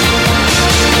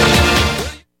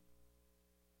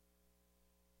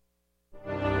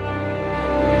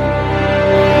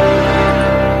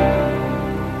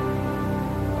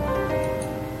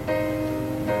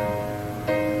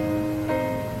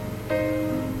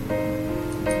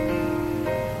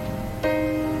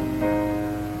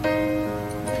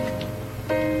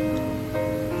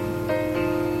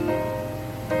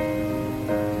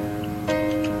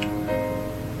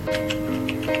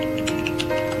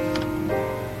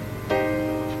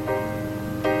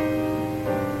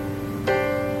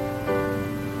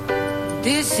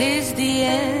 This is the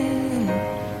end.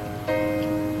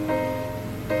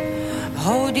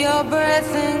 Hold your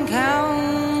breath and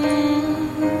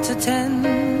count to 10.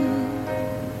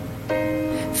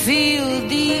 Feel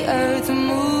the earth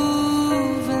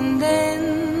move and then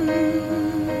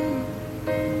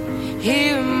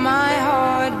hear my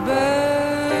heart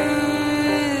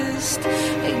burst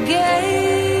again.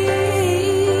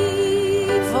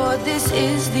 For this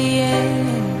is the end.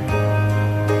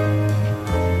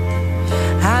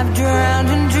 I've drowned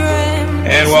and dreamt.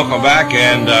 And welcome back,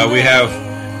 and we have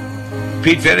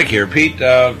Pete FETTIG here. Pete,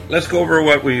 let's go over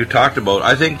what we talked about.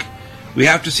 I think we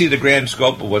have to see the grand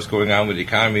scope of what's going on with the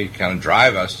economy to kind of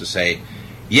drive us to say,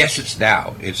 yes, it's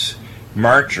now. It's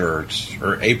March or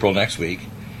April next week,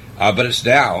 but it's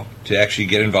now to actually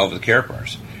get involved with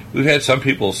KARATBARS. We've had some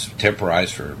people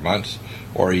temporize for months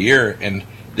or a year, and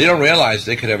They don't realize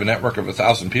they could have a network of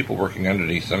 1,000 people working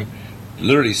underneath them,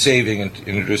 literally saving and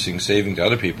introducing saving to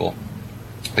other people.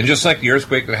 And just like the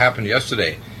earthquake that happened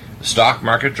yesterday, the stock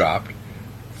market dropped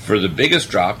for the biggest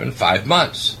drop in 5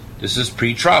 months. This is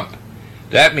pre-Trump.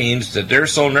 That means that they're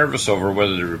so nervous over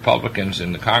whether the Republicans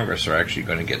in the Congress are actually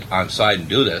going to get on side and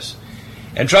do this.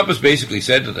 And Trump has basically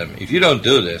said to them, if you don't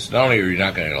do this, not only are you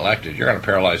not going to get elected, you're going to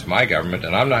paralyze my government,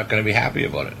 and I'm not going to be happy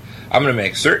about it. I'm going to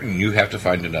make certain you have to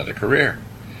find another career.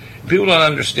 People don't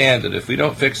understand that if we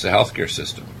don't fix the healthcare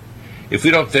system, if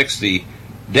we don't fix the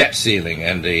debt ceiling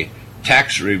and the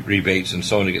tax rebates and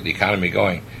so on to get the economy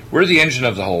going, we're the engine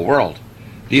of the whole world.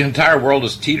 The entire world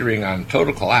is teetering on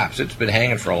total collapse. It's been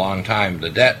hanging for a long time. The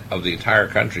debt of the entire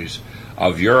countries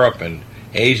of Europe and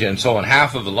Asia and so on,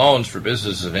 half of the loans for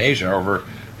businesses in Asia are over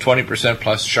 20%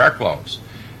 plus shark loans.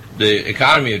 The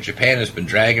economy of Japan has been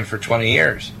dragging for 20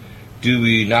 years. Do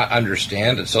we not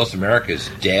understand that South America is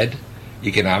dead?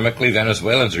 Economically,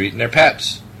 Venezuelans are eating their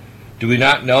pets. Do we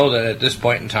not know that at this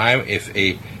point in time, if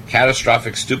a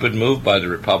catastrophic, stupid move by the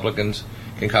Republicans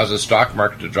can cause the stock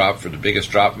market to drop for the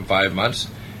biggest drop in 5 months,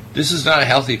 this is not a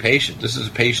healthy patient. This is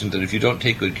a patient that if you don't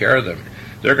take good care of them,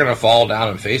 they're going to fall down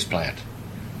and faceplant.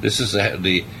 This is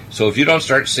so if you don't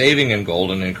start saving in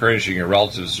gold and encouraging your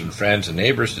relatives and friends and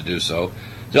neighbors to do so,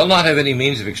 they'll not have any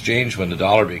means of exchange when the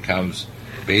dollar becomes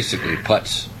basically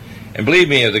putz. And believe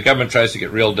me, if the government tries to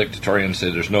get real dictatorial and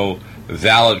say there's no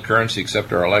valid currency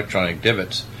except our electronic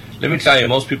divots, let me tell you,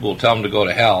 most people will tell them to go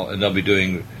to hell, and they'll be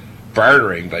doing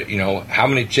bartering. But, how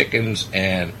many chickens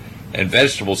and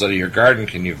vegetables out of your garden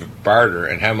can you barter,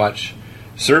 and how much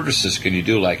services can you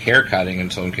do, like hair cutting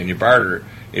and so on, can you barter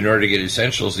in order to get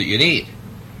essentials that you need?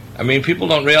 I mean, people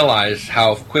don't realize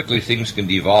how quickly things can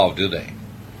devolve, do they?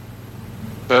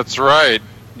 That's right.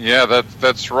 Yeah,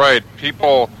 that's right.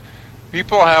 People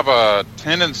have a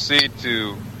tendency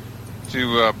to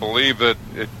believe that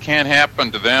it can't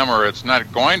happen to them, or it's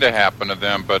not going to happen to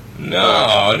them. But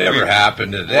no, it never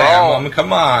happened to them.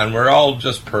 Come on, we're all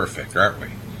just perfect, aren't we?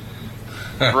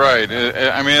 Right.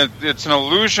 I mean, it's an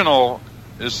illusional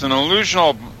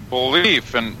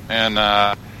belief, and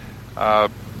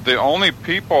the only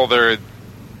people they're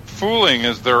fooling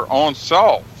is their own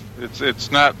self.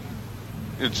 It's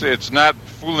not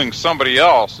fooling somebody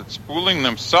else. It's fooling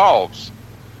themselves,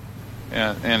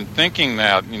 and thinking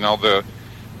that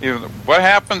what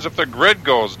happens if the grid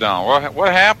goes down?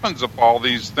 What happens if all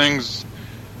these things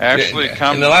actually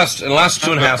come? In the last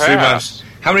 2.5, 3 months,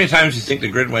 how many times do you think the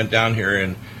grid went down here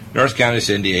in North County,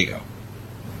 San Diego?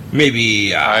 Maybe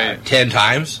 10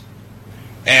 times.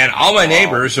 And all my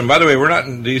neighbors, and by the way, we're not.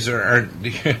 These are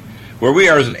where we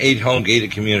are is an 8-home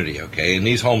gated community, okay, and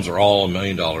these homes are all $1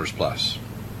 million plus.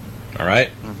 All right.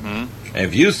 Mm-hmm. And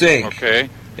if you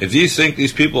think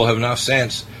these people have enough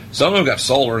sense, some of them got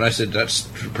solar, and I said that's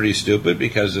pretty stupid,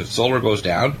 because if solar goes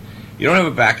down, you don't have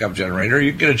a backup generator.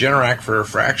 You can get a Generac for a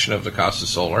fraction of the cost of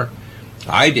solar.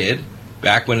 I did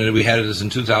back when we had this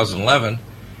in 2011,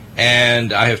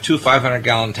 and I have 2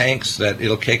 500-gallon tanks that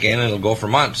it'll kick in and it'll go for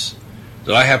months.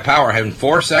 That I have power. In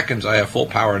 4 seconds, I have full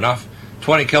power enough,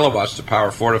 20 kilowatts to power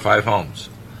 4 to 5 homes.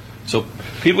 So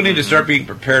people need to start being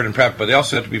prepared and prepped, but they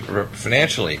also have to be prepared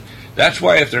financially. That's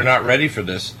why if they're not ready for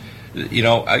this,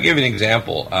 I'll give you an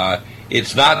example.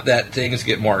 It's not that things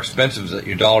get more expensive, that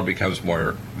your dollar becomes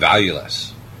more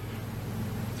valueless.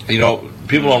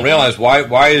 People don't realize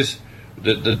why is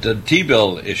the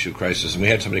T-bill issue crisis, and we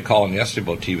had somebody calling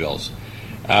yesterday about T-bills.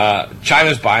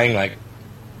 China's buying like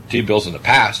T-bills in the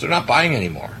past. They're not buying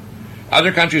anymore.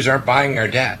 Other countries aren't buying our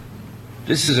debt.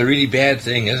 This is a really bad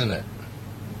thing, isn't it?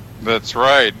 That's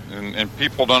right, and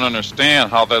people don't understand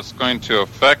how that's going to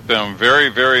affect them very,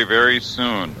 very, very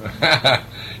soon.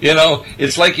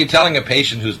 It's like you're telling a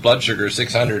patient whose blood sugar is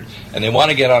 600 and they want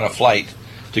to get on a flight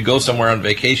to go somewhere on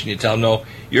vacation. You tell them, no,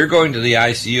 you're going to the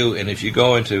ICU, and if you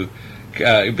go into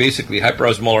basically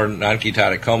hyperosmolar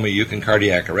non-ketotic coma, you can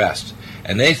cardiac arrest.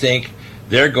 And they think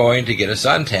they're going to get a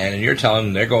suntan, and you're telling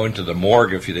them they're going to the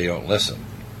morgue if they don't listen.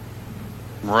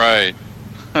 Right.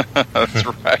 That's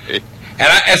right. And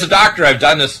as a doctor, I've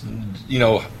done this,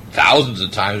 thousands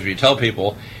of times, where you tell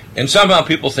people, and somehow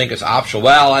people think it's optional.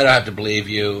 Well, I don't have to believe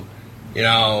you.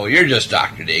 You're just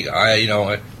Dr.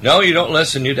 Deagle. No, you don't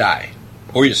listen, you die.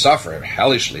 Or you suffer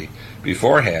hellishly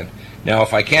beforehand. Now,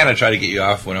 if I can, I try to get you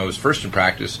off. When I was first in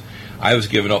practice, I was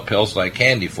giving out pills like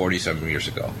candy 47 years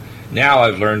ago. Now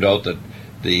I've learned out that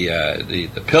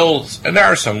the pills, and there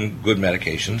are some good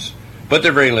medications, but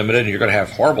they're very limited, and you're going to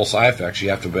have horrible side effects you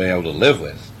have to be able to live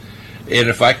with. And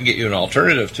if I can get you an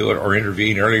alternative to it, or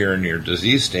intervene earlier in your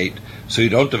disease state, so you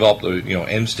don't develop the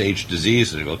end-stage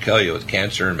disease that will kill you with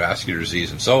cancer and vascular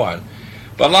disease and so on,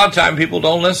 But a lot of time people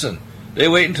don't listen. They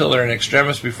wait until they're in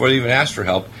extremis before they even ask for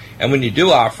help. And when you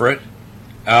do offer it,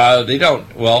 they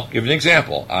don't. Well, give you an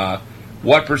example.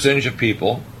 What percentage of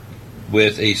people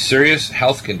with a serious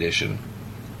health condition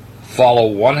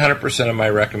follow 100% of my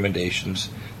recommendations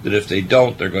that if they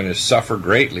don't, they're going to suffer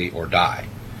greatly or die?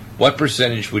 What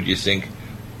percentage would you think?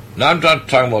 Now, I'm not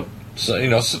talking about,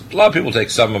 a lot of people take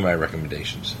some of my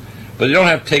recommendations, but they don't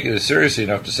have to take it seriously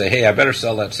enough to say, hey, I better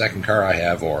sell that second car I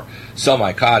have or sell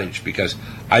my cottage because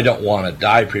I don't want to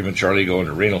die prematurely, go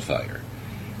into renal failure.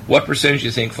 What percentage do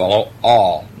you think follow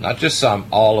all, not just some,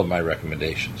 all of my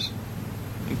recommendations?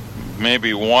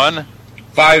 Maybe 1%?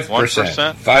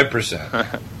 5%.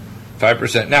 5%.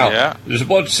 5%. Now, there's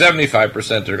about 75%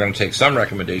 that are going to take some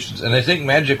recommendations, and I think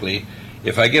magically,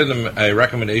 if I give them a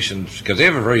recommendation, because they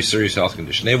have a very serious health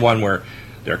condition, they have one where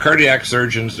their cardiac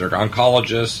surgeons, their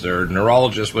oncologists, their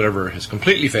neurologists, whatever, has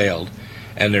completely failed,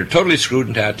 and they're totally screwed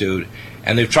and tattooed,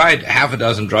 and they've tried half a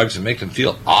dozen drugs that make them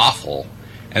feel awful,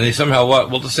 and they somehow,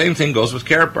 well, the same thing goes with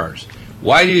KARATBARS.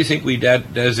 Why do you think we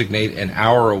designate an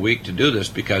hour a week to do this?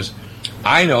 Because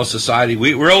I know society,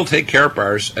 we're able to take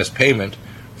KARATBARS as payment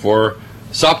for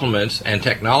supplements and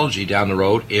technology down the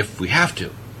road if we have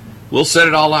to. We'll set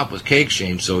it all up with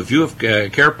K-Exchange, so if you have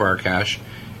KARATBAR cash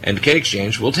and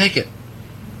K-Exchange, we'll take it.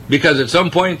 Because at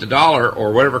some point, the dollar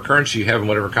or whatever currency you have in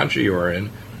whatever country you are in,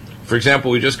 for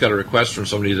example, we just got a request from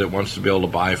somebody that wants to be able to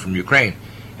buy from Ukraine.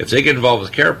 If they get involved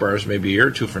with KARATBARS, maybe a year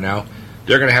or two from now,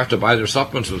 they're going to have to buy their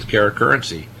supplements with Karat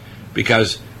currency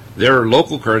because their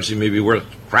local currency may be worth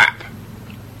crap.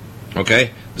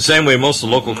 Okay? The same way most of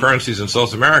the local currencies in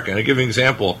South America. And I'll give you an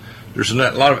example. There's a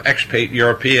lot of expat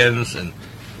Europeans and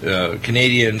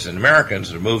Canadians and Americans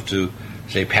that have moved to,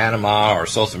 say, Panama or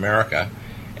South America,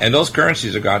 and those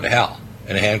currencies have gone to hell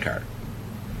in a handcart.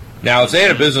 Now, if they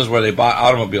had a business where they bought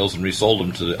automobiles and resold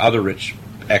them to the other rich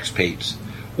expats,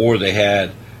 or they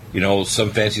had,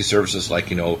 some fancy services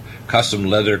like, custom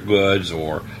leather goods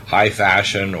or high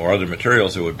fashion or other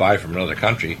materials they would buy from another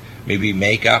country, maybe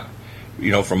makeup,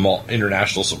 from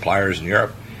international suppliers in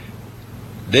Europe,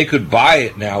 they could buy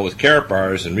it now with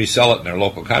KARATBARS and resell it in their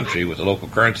local country with the local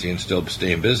currency and still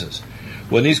stay in business.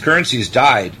 When these currencies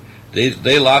died,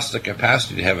 they lost the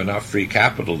capacity to have enough free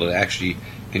capital to actually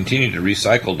continue to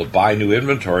recycle, to buy new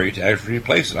inventory to actually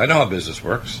replace it. I know how business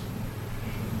works.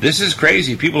 This is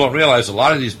crazy. People don't realize a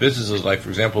lot of these businesses, like, for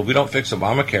example, if we don't fix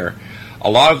Obamacare,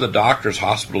 a lot of the doctors,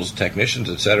 hospitals, technicians,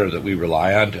 etc., that we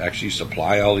rely on to actually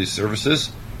supply all these services,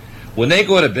 when they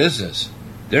go out of business,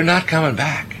 they're not coming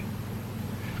back.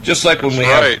 Just like when we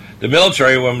have the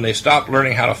military, when they stopped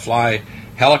learning how to fly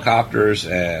helicopters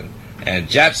and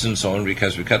jets and so on,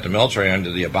 because we cut the military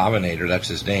under the Abominator, that's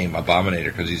his name, Abominator,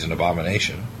 because he's an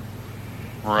abomination.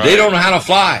 Right. They don't know how to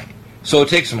fly. So it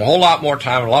takes them a whole lot more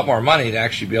time and a lot more money to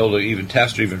actually be able to even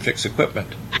test or even fix equipment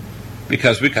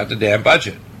because we cut the damn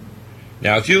budget.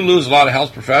 Now, if you lose a lot of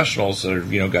health professionals that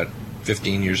have, got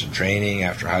 15 years of training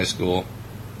after high school,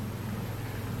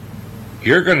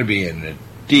 you're going to be in a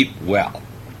deep well.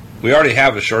 We already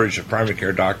have a shortage of primary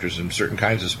care doctors in certain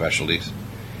kinds of specialties,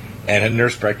 and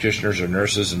nurse practitioners or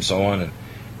nurses and so on, and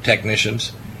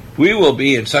technicians. We will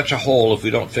be in such a hole if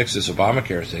we don't fix this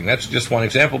Obamacare thing. That's just one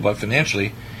example, but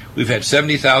financially, we've had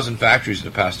 70,000 factories in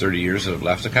the past 30 years that have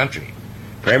left the country,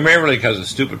 primarily because of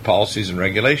stupid policies and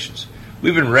regulations.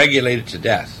 We've been regulated to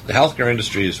death. The healthcare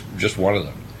industry is just one of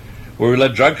them, where we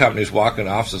let drug companies walk in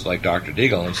offices like Dr.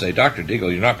 DEAGLE and say, Dr.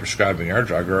 DEAGLE, you're not prescribing our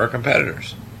drug or our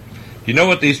competitors. You know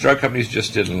what these drug companies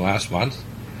just did in the last month?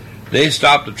 They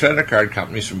stopped the credit card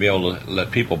companies from being able to let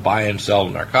people buy and sell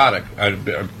regular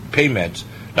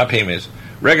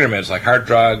meds like heart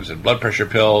drugs and blood pressure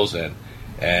pills and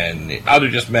other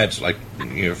just meds like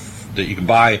that you can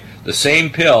buy the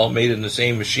same pill made in the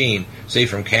same machine, say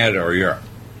from Canada or Europe.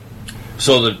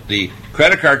 So that the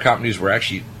credit card companies were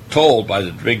actually told by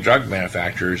the big drug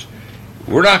manufacturers,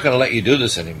 we're not going to let you do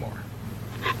this anymore.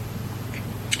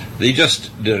 They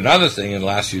just did another thing in the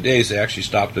last few days. They actually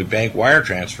stopped the bank wire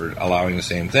transfer, allowing the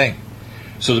same thing.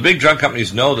 So the big drug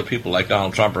companies know that people like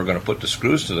Donald Trump are going to put the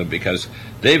screws to them because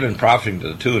they've been profiting to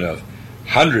the tune of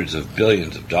hundreds of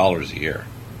billions of dollars a year.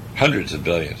 Hundreds of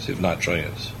billions, if not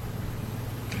trillions.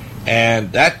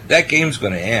 And that game's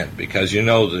going to end because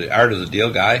the art of the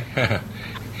deal guy,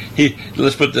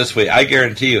 let's put it this way, I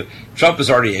guarantee you, Trump has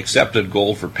already accepted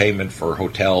gold for payment for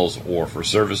hotels or for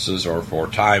services or for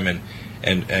time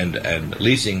and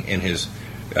leasing in his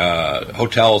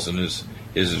hotels and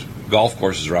his golf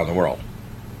courses around the world.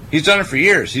 He's done it for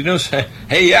years. He knows, hey,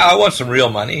 yeah, I want some real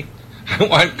money. I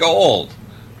want gold.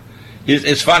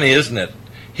 It's funny, isn't it?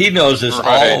 He knows this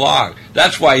all along.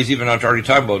 That's why he's even already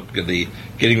talking about the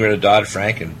getting rid of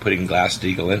Dodd-Frank and putting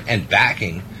Glass-Steagall in and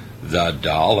backing the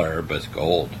dollar with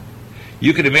gold.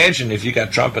 You could imagine if you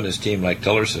got Trump and his team like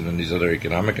Tillerson and these other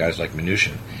economic guys like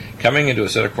Mnuchin coming into a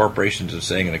set of corporations and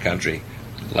saying in a country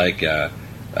like, Xi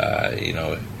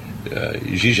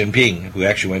Jinping, who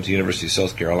actually went to the University of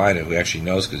South Carolina, who actually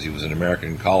knows because he was in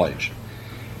American college,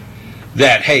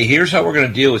 that, hey, here's how we're going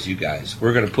to deal with you guys.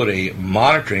 We're going to put a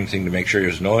monitoring thing to make sure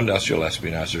there's no industrial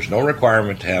espionage. There's no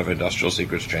requirement to have industrial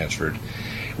secrets transferred.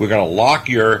 We're going to lock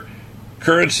your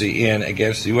currency in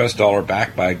against the U.S. dollar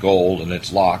backed by gold, and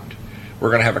it's locked.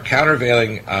 We're going to have a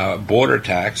countervailing border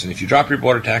tax, and if you drop your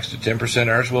border tax to 10%,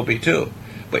 ours will be too.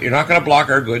 But you're not going to block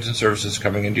our goods and services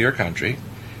coming into your country,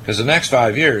 because the next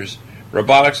 5 years,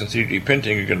 robotics and 3D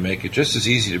printing are going to make it just as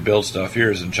easy to build stuff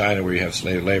here as in China where you have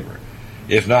slave labor.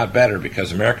 If not better,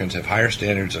 because Americans have higher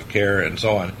standards of care and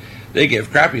so on. They give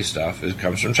crappy stuff. It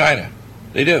comes from China.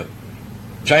 They do.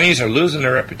 Chinese are losing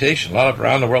their reputation. A lot of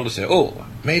around the world to say, oh,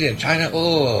 made in China?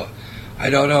 Oh, I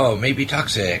don't know. Maybe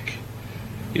toxic.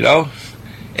 You know?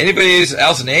 Anybody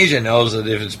else in Asia knows that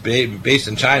if it's based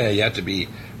in China, you have to be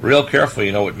real careful.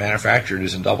 You know what manufactured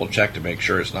is and double check to make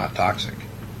sure it's not toxic.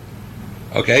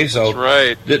 Okay, so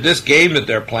right. This game that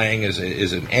they're playing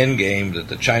is an end game that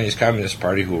the Chinese Communist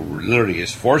Party, who literally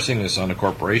is forcing this on the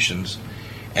corporations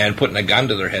and putting a gun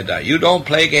to their head that you don't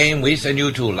play game, we send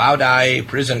you to Laodai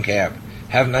prison camp.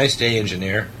 Have a nice day,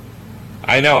 engineer.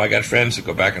 I know, I got friends that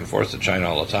go back and forth to China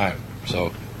all the time.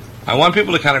 So I want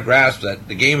people to kind of grasp that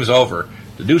the game is over.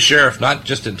 The new sheriff, not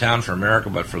just in town for America,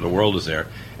 but for the world is there,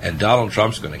 and Donald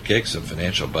Trump's going to kick some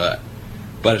financial butt.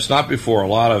 But it's not before a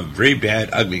lot of very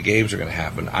bad, ugly games are going to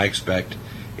happen. I expect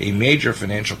a major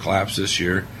financial collapse this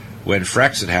year when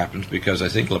Frexit happens, because I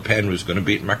think Le Pen was going to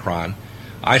beat Macron.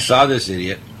 I saw this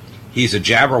idiot. He's a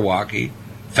jabberwocky,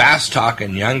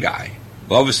 fast-talking young guy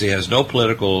who obviously has no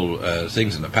political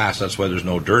things in the past. That's why there's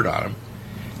no dirt on him.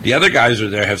 The other guys are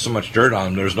there have so much dirt on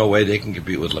them, there's no way they can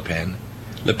compete with Le Pen.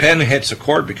 Le Pen hits a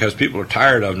chord because people are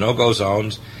tired of no-go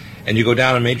zones, and you go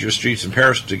down in major streets in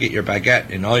Paris to get your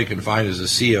baguette, and all you can find is a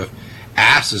sea of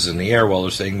asses in the air while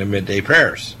they're saying the midday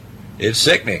prayers. It's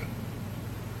sickening.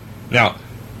 Now,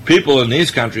 people in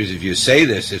these countries, if you say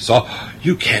this, it's all,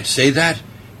 you can't say that.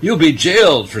 You'll be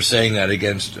jailed for saying that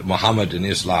against Muhammad and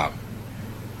Islam.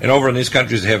 And over in these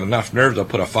countries, they have enough nerve, they'll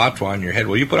put a fatwa on your head.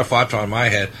 Well, you put a fatwa on my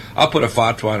head, I'll put a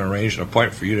fatwa and arrange an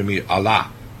appointment for you to meet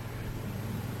Allah.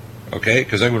 Okay?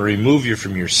 Because I'm going to remove you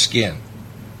from your skin.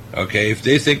 Okay, if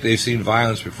they think they've seen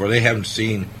violence before, they haven't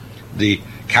seen the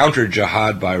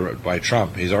counter-jihad by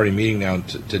Trump. He's already meeting now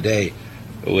today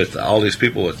with all these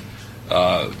people with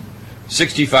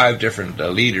 65 different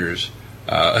leaders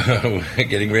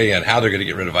getting ready on how they're going to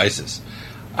get rid of ISIS.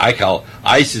 I call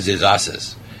ISIS is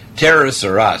US's. Terrorists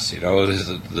are us. You know, this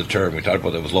is the term. We talked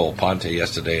about that with Lowell Ponte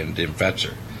yesterday and Dim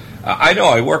Fetzer. I know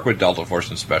I work with Delta Force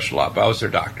and Special Op. I was their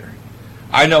doctor.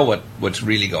 I know what's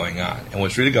really going on, and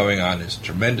what's really going on is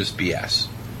tremendous BS.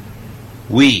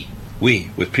 We,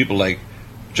 with people like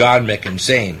John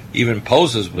McInsane, even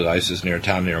poses with ISIS near a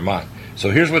town near Amman.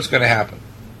 So here's what's going to happen.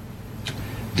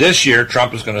 This year,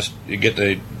 Trump is going to get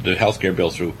the health care bill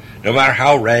through, no matter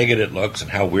how ragged it looks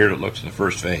and how weird it looks in the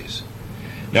first phase.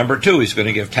 Number two, he's going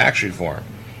to give tax reform.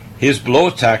 His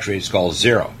below tax rate is called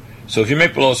zero. So if you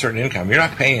make below a certain income, you're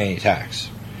not paying any tax.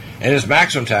 And his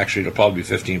maximum tax rate will probably be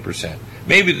 15%.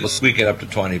 Maybe they'll squeak it up to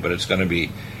 20%, but it's going to be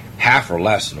half or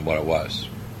less than what it was.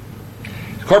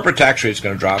 The corporate tax rate is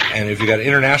going to drop, and if you got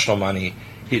international money,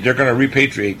 they're going to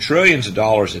repatriate trillions of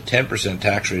dollars at 10%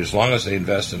 tax rate as long as they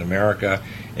invest in America,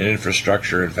 in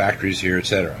infrastructure, and factories here,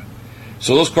 etc.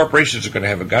 So those corporations are going to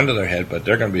have a gun to their head, but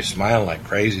they're going to be smiling like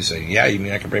crazy, saying, yeah, you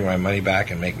mean I can bring my money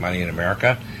back and make money in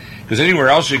America? Because anywhere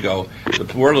else you go,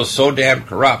 the world is so damn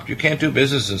corrupt, you can't do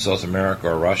business in South America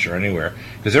or Russia or anywhere,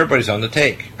 because everybody's on the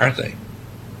take, aren't they?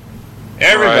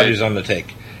 Everybody's on the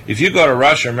take. If you go to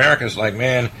Russia, America's like,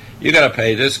 man, you got to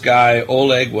pay this guy,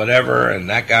 Oleg, whatever, and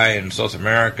that guy in South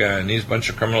America, and these bunch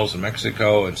of criminals in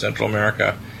Mexico and Central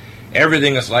America.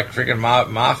 Everything is like freaking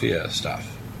mafia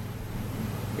stuff.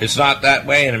 It's not that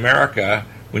way in America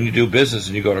when you do business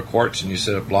and you go to courts and you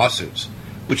set up lawsuits,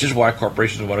 which is why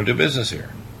corporations want to do business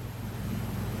here.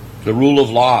 The rule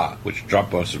of law, which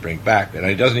Trump wants to bring back, and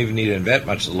he doesn't even need to invent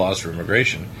much of the laws for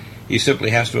immigration. He simply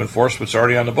has to enforce what's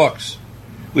already on the books.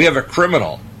 We have a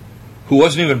criminal who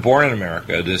wasn't even born in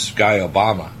America, this guy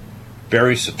Obama,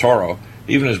 Barry Soetoro.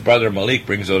 Even his brother Malik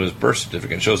brings out his birth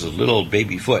certificate and shows his little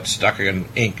baby foot stuck in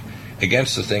ink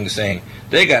against the thing saying,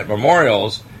 they got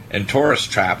memorials and tourist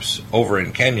traps over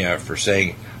in Kenya for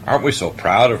saying, aren't we so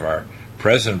proud of our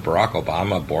President Barack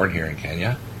Obama born here in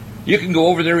Kenya? You can go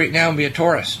over there right now and be a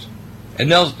tourist.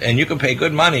 and you can pay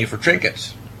good money for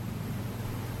trinkets.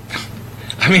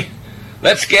 I mean,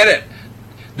 let's get it.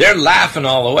 They're laughing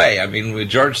all the way. I mean, with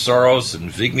George Soros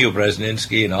and Zbigniew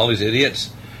Brzezinski and all these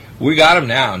idiots, we got them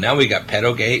now. Now we got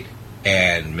Pedogate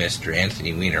and Mr.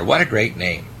 Anthony Weiner. What a great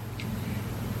name.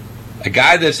 A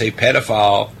guy that's a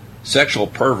pedophile, sexual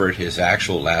pervert, his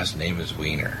actual last name is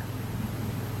Weiner.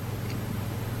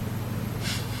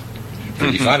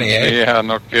 Pretty funny, eh? Yeah,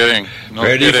 no kidding.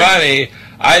 Pretty funny.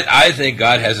 I think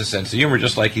God has a sense of humor,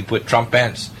 just like he put Trump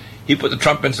Pence. He put the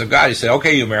trumpets of God. He said,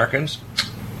 okay, you Americans,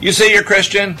 you say you're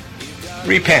Christian,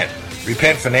 repent.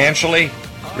 Repent financially,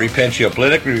 repent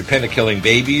geopolitically, repent of killing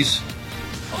babies,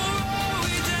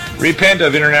 repent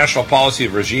of international policy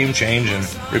of regime change and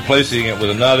replacing it with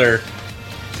another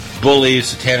bully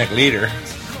satanic leader.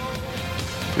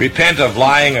 Repent of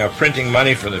lying or printing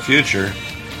money for the future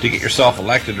to get yourself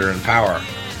elected or in power.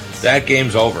 That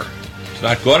game's over. It's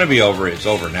not going to be over, it's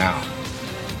over now.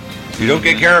 If you don't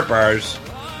get KARATBARS,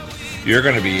 you're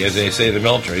going to be, as they say in the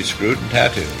military, screwed and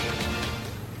tattooed.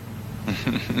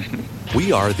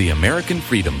 We are the American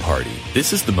Freedom Party.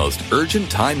 This is the most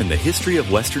urgent time in the history of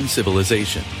Western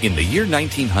civilization. In the year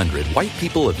 1900, white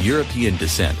people of European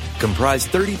descent comprised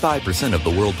 35% of the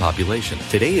world population.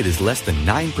 Today it is less than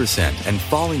 9% and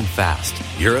falling fast.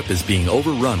 Europe is being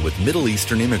overrun with Middle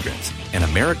Eastern immigrants, and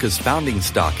America's founding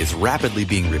stock is rapidly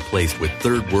being replaced with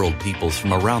third world peoples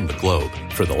from around the globe.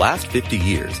 For the last 50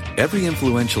 years, every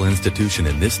influential institution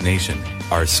in this nation,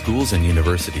 our schools and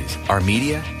universities, our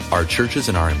media, our churches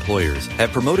and our employers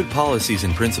have promoted policies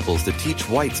and principles that teach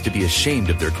whites to be ashamed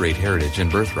of their great heritage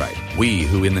and birthright. We,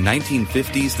 who in the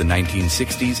 1950s, the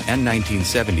 1960s, and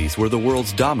 1970s were the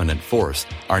world's dominant force,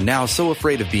 are now so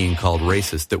afraid of being called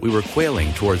racist that we were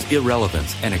quailing towards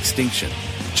irrelevance and extinction.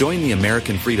 Join the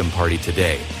American Freedom Party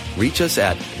today. Reach us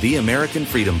at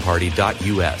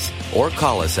theamericanfreedomparty.us or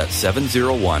call us at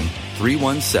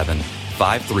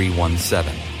 701-317-5317.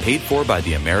 Paid for by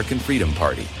the American Freedom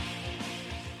Party.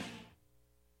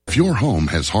 If your home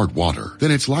has hard water, then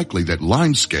it's likely that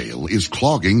limescale is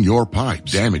clogging your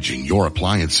pipes, damaging your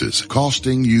appliances,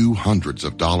 costing you hundreds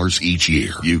of dollars each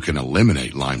year. You can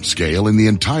eliminate limescale in the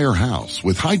entire house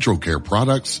with HydroCare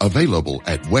products available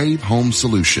at Wave Home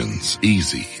Solutions.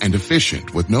 Easy and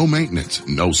efficient with no maintenance,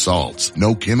 no salts,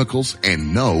 no chemicals,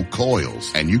 and no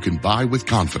coils. And you can buy with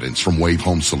confidence from Wave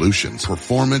Home Solutions.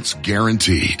 Performance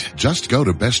guaranteed. Just go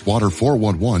to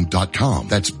bestwater411.com.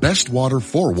 That's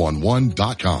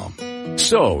bestwater411.com.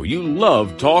 So, you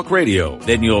love talk radio?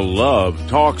 Then you'll love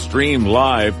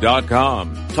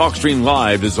TalkStreamLive.com. TalkStream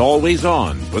Live is always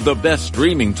on with the best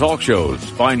streaming talk shows.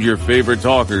 Find your favorite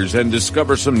talkers and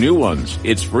discover some new ones.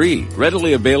 It's free,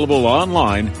 readily available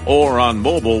online or on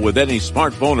mobile with any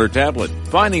smartphone or tablet.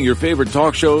 Finding your favorite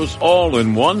talk shows all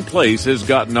in one place has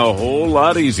gotten a whole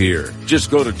lot easier.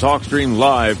 Just go to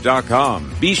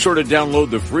TalkStreamLive.com. Be sure to download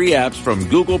the free apps from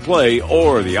Google Play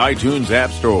or the iTunes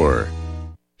App Store.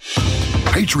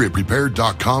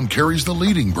 PatriotPrepared.com carries the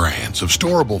leading brands of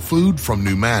storable food from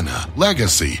Numana,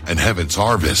 Legacy, and Heaven's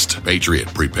Harvest. Patriot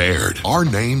Prepared. Our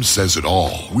name says it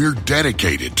all. We're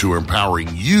dedicated to empowering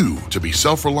you to be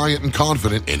self-reliant and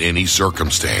confident in any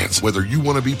circumstance. Whether you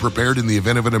want to be prepared in the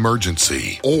event of an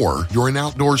emergency or you're an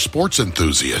outdoor sports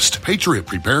enthusiast,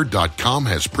 PatriotPrepared.com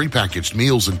has prepackaged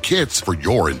meals and kits for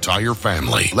your entire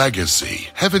family. Legacy,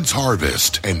 Heaven's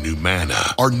Harvest, and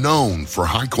Numana are known for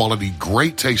high-quality,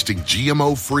 great-tasting GMO-free,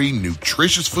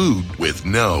 nutritious food with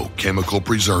no chemical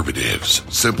preservatives.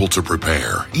 Simple to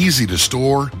prepare, easy to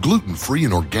store, gluten-free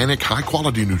and organic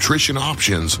high-quality nutrition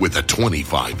options with a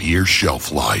 25-year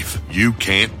shelf life. You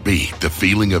can't beat the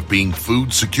feeling of being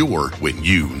food secure when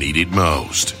you need it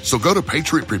most. So go to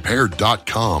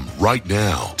PatriotPrepared.com right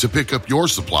now to pick up your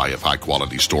supply of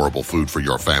high-quality storable food for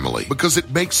your family, because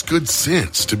it makes good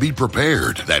sense to be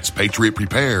prepared. That's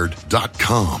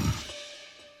PatriotPrepared.com.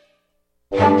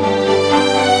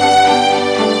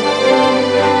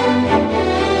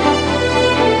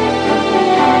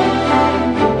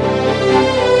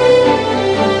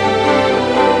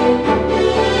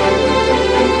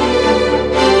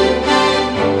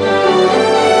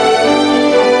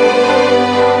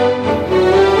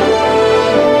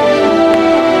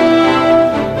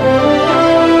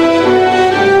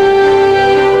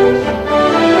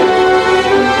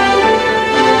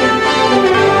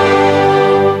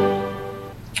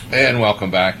 And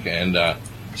welcome back. And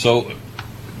so,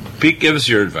 Pete, give us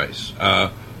your advice.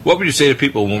 What would you say to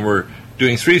people when we're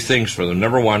doing three things for them?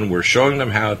 Number one, we're showing them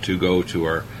how to go to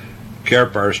our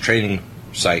KARATBARS training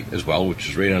site as well, which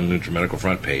is right on the Nutrimedical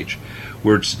front page.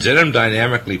 We're sending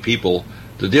dynamically people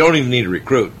that they don't even need to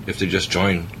recruit if they just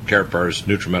join KARATBARS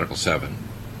Nutrimedical 7.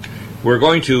 We're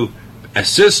going to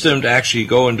assist them to actually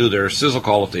go and do their sizzle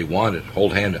call if they want it,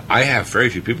 hold hand. I have very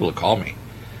few people that call me.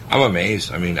 I'm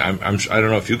amazed. I mean, I don't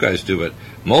know if you guys do, but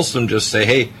most of them just say,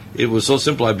 hey, it was so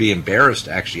simple I'd be embarrassed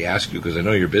to actually ask you because I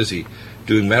know you're busy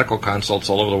doing medical consults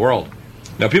all over the world.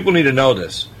 Now, people need to know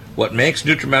this. What makes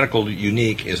Nutrimedical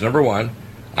unique is, number one,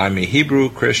 I'm a Hebrew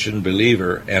Christian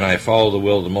believer, and I follow the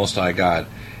will of the Most High God.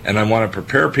 And I want to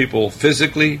prepare people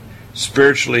physically,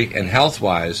 spiritually, and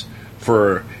health-wise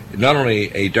for not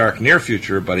only a dark near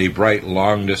future, but a bright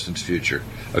long-distance future.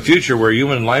 A future where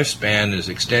human lifespan is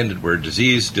extended, where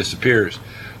disease disappears,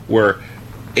 where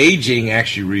aging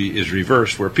actually is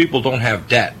reversed, where people don't have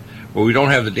debt, where we don't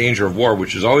have the danger of war,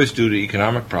 which is always due to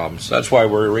economic problems. That's why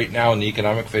we're right now in the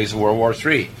economic phase of World War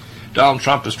III. Donald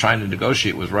Trump is trying to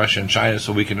negotiate with Russia and China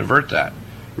so we can avert that.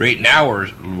 Right now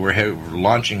we're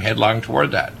launching headlong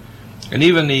toward that. And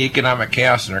even the economic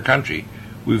chaos in our country,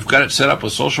 we've got it set up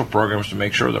with social programs to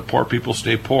make sure that poor people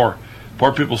stay poor.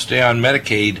 Poor people stay on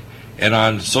Medicaid and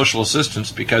on social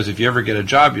assistance, because if you ever get a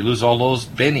job, you lose all those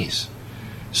bennies.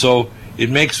 So it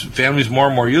makes families more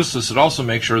and more useless. It also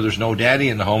makes sure there's no daddy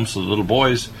in the home, so the little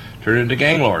boys turn into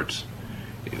gang lords.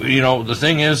 You know, the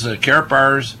thing is that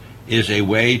KARATBARS is a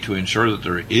way to ensure that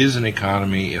there is an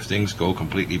economy if things go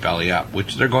completely belly up,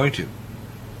 which they're going to.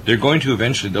 They're going to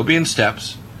eventually. They'll be in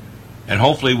steps, and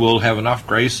hopefully we'll have enough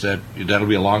grace that that'll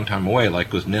be a long time away.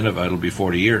 Like with Nineveh, it'll be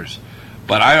 40 years.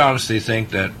 But I honestly think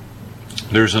that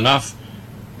there's enough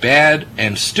bad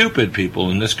and stupid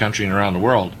people in this country and around the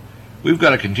world. We've got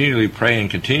to continually pray and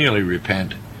continually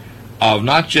repent of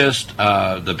not just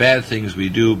the bad things we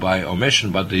do by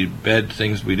omission, but the bad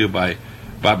things we do by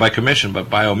commission, but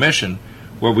by omission,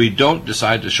 where we don't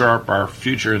decide to shore up our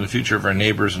future and the future of our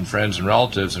neighbors and friends and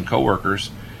relatives and coworkers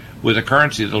with a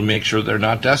currency that will make sure they're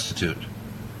not destitute.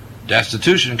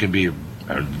 Destitution can be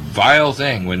a vile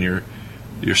thing when your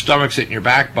stomach's hitting your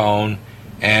backbone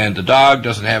and the dog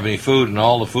doesn't have any food and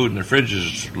all the food in the fridge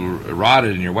is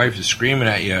rotted and your wife is screaming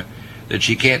at you that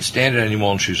she can't stand it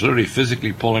anymore, and she's literally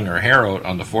physically pulling her hair out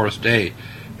on the fourth day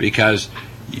because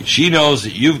she knows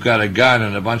that you've got a gun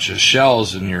and a bunch of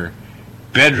shells in your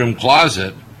bedroom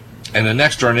closet, and the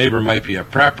next door neighbor might be a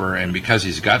prepper, and because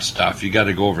he's got stuff, you got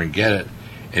to go over and get it,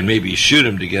 and maybe shoot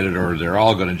him to get it, or they're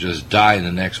all going to just die in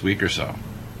the next week or so.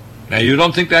 Now, you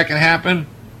don't think that can happen?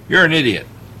 You're an idiot.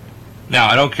 Now,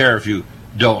 I don't care if you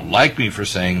don't like me for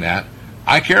saying that.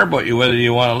 I care about you whether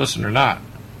you want to listen or not.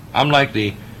 I'm like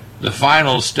the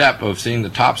final step of seeing the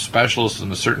top specialist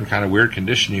in a certain kind of weird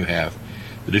condition you have.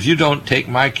 But if you don't take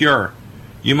my cure,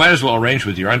 you might as well arrange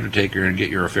with your undertaker and get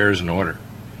your affairs in order.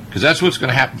 Because that's what's going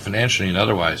to happen financially and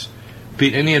otherwise.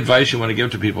 Pete, any advice you want to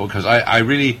give to people? Because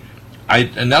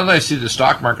and now that I see the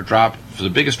stock market drop, for the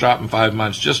biggest drop in 5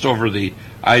 months, just over the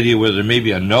idea whether there may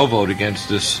be a no vote against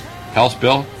this health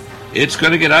bill, it's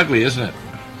going to get ugly, isn't it?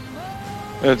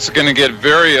 It's going to get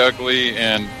very ugly,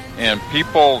 and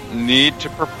people need to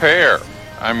prepare.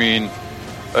 I mean,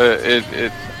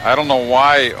 I don't know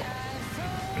why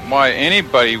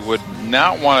anybody would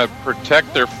not want to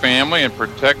protect their family and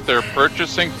protect their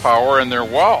purchasing power and their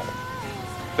wealth.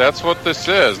 That's what this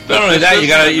is. Not only that, you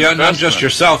got not just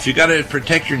yourself. You got to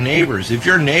protect your neighbors. If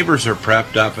your neighbors are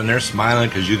prepped up and they're smiling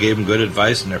because you gave them good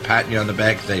advice and they're patting you on the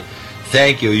back and say,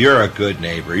 "Thank you, you're a good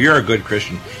neighbor. You're a good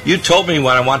Christian. You told me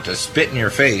when I want to spit in your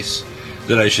face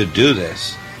that I should do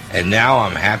this, and now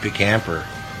I'm a happy camper.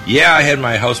 Yeah, I had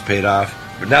my house paid off,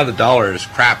 but now the dollar is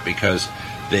crap because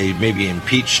they maybe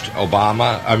impeached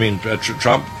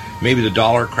Trump. Maybe the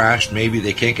dollar crashed. Maybe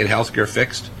they can't get health care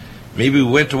fixed. Maybe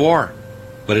we went to war.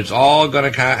 But it's all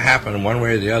going to happen one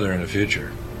way or the other in the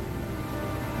future."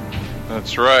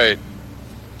 That's right.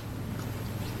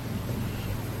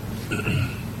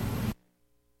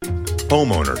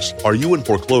 Homeowners, are you in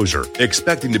foreclosure,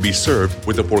 expecting to be served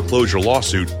with a foreclosure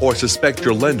lawsuit, or suspect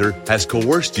your lender has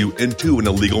coerced you into an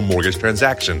illegal mortgage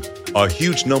transaction? A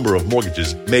huge number of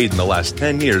mortgages made in the last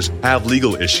 10 years have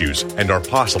legal issues and are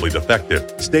possibly defective.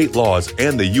 State laws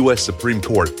and the U.S. Supreme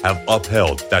Court have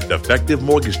upheld that defective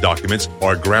mortgage documents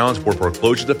are grounds for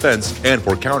foreclosure defense and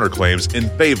for counterclaims in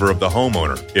favor of the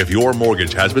homeowner. If your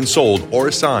mortgage has been sold or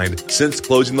assigned since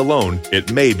closing the loan,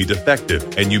 it may be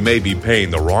defective and you may be paying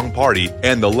the wrong party,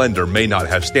 and the lender may not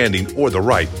have standing or the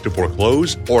right to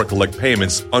foreclose or collect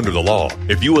payments under the law.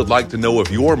 If you would like to know if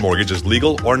your mortgage is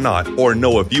legal or not, or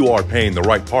know if you are paying the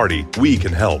right party, we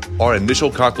can help. Our initial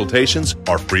consultations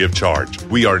are free of charge.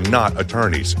 We are not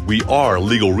attorneys. We are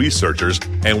legal researchers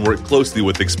and work closely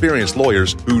with experienced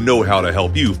lawyers who know how to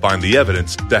help you find the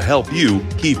evidence to help you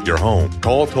keep your home.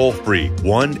 Call toll-free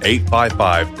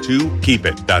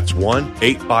 1-855-2-KEEP-IT. That's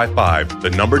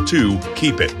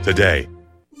 1-855-2-KEEP-IT today.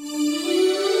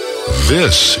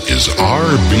 This is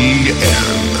RBN,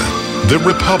 the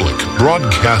Republic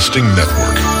Broadcasting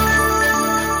Network.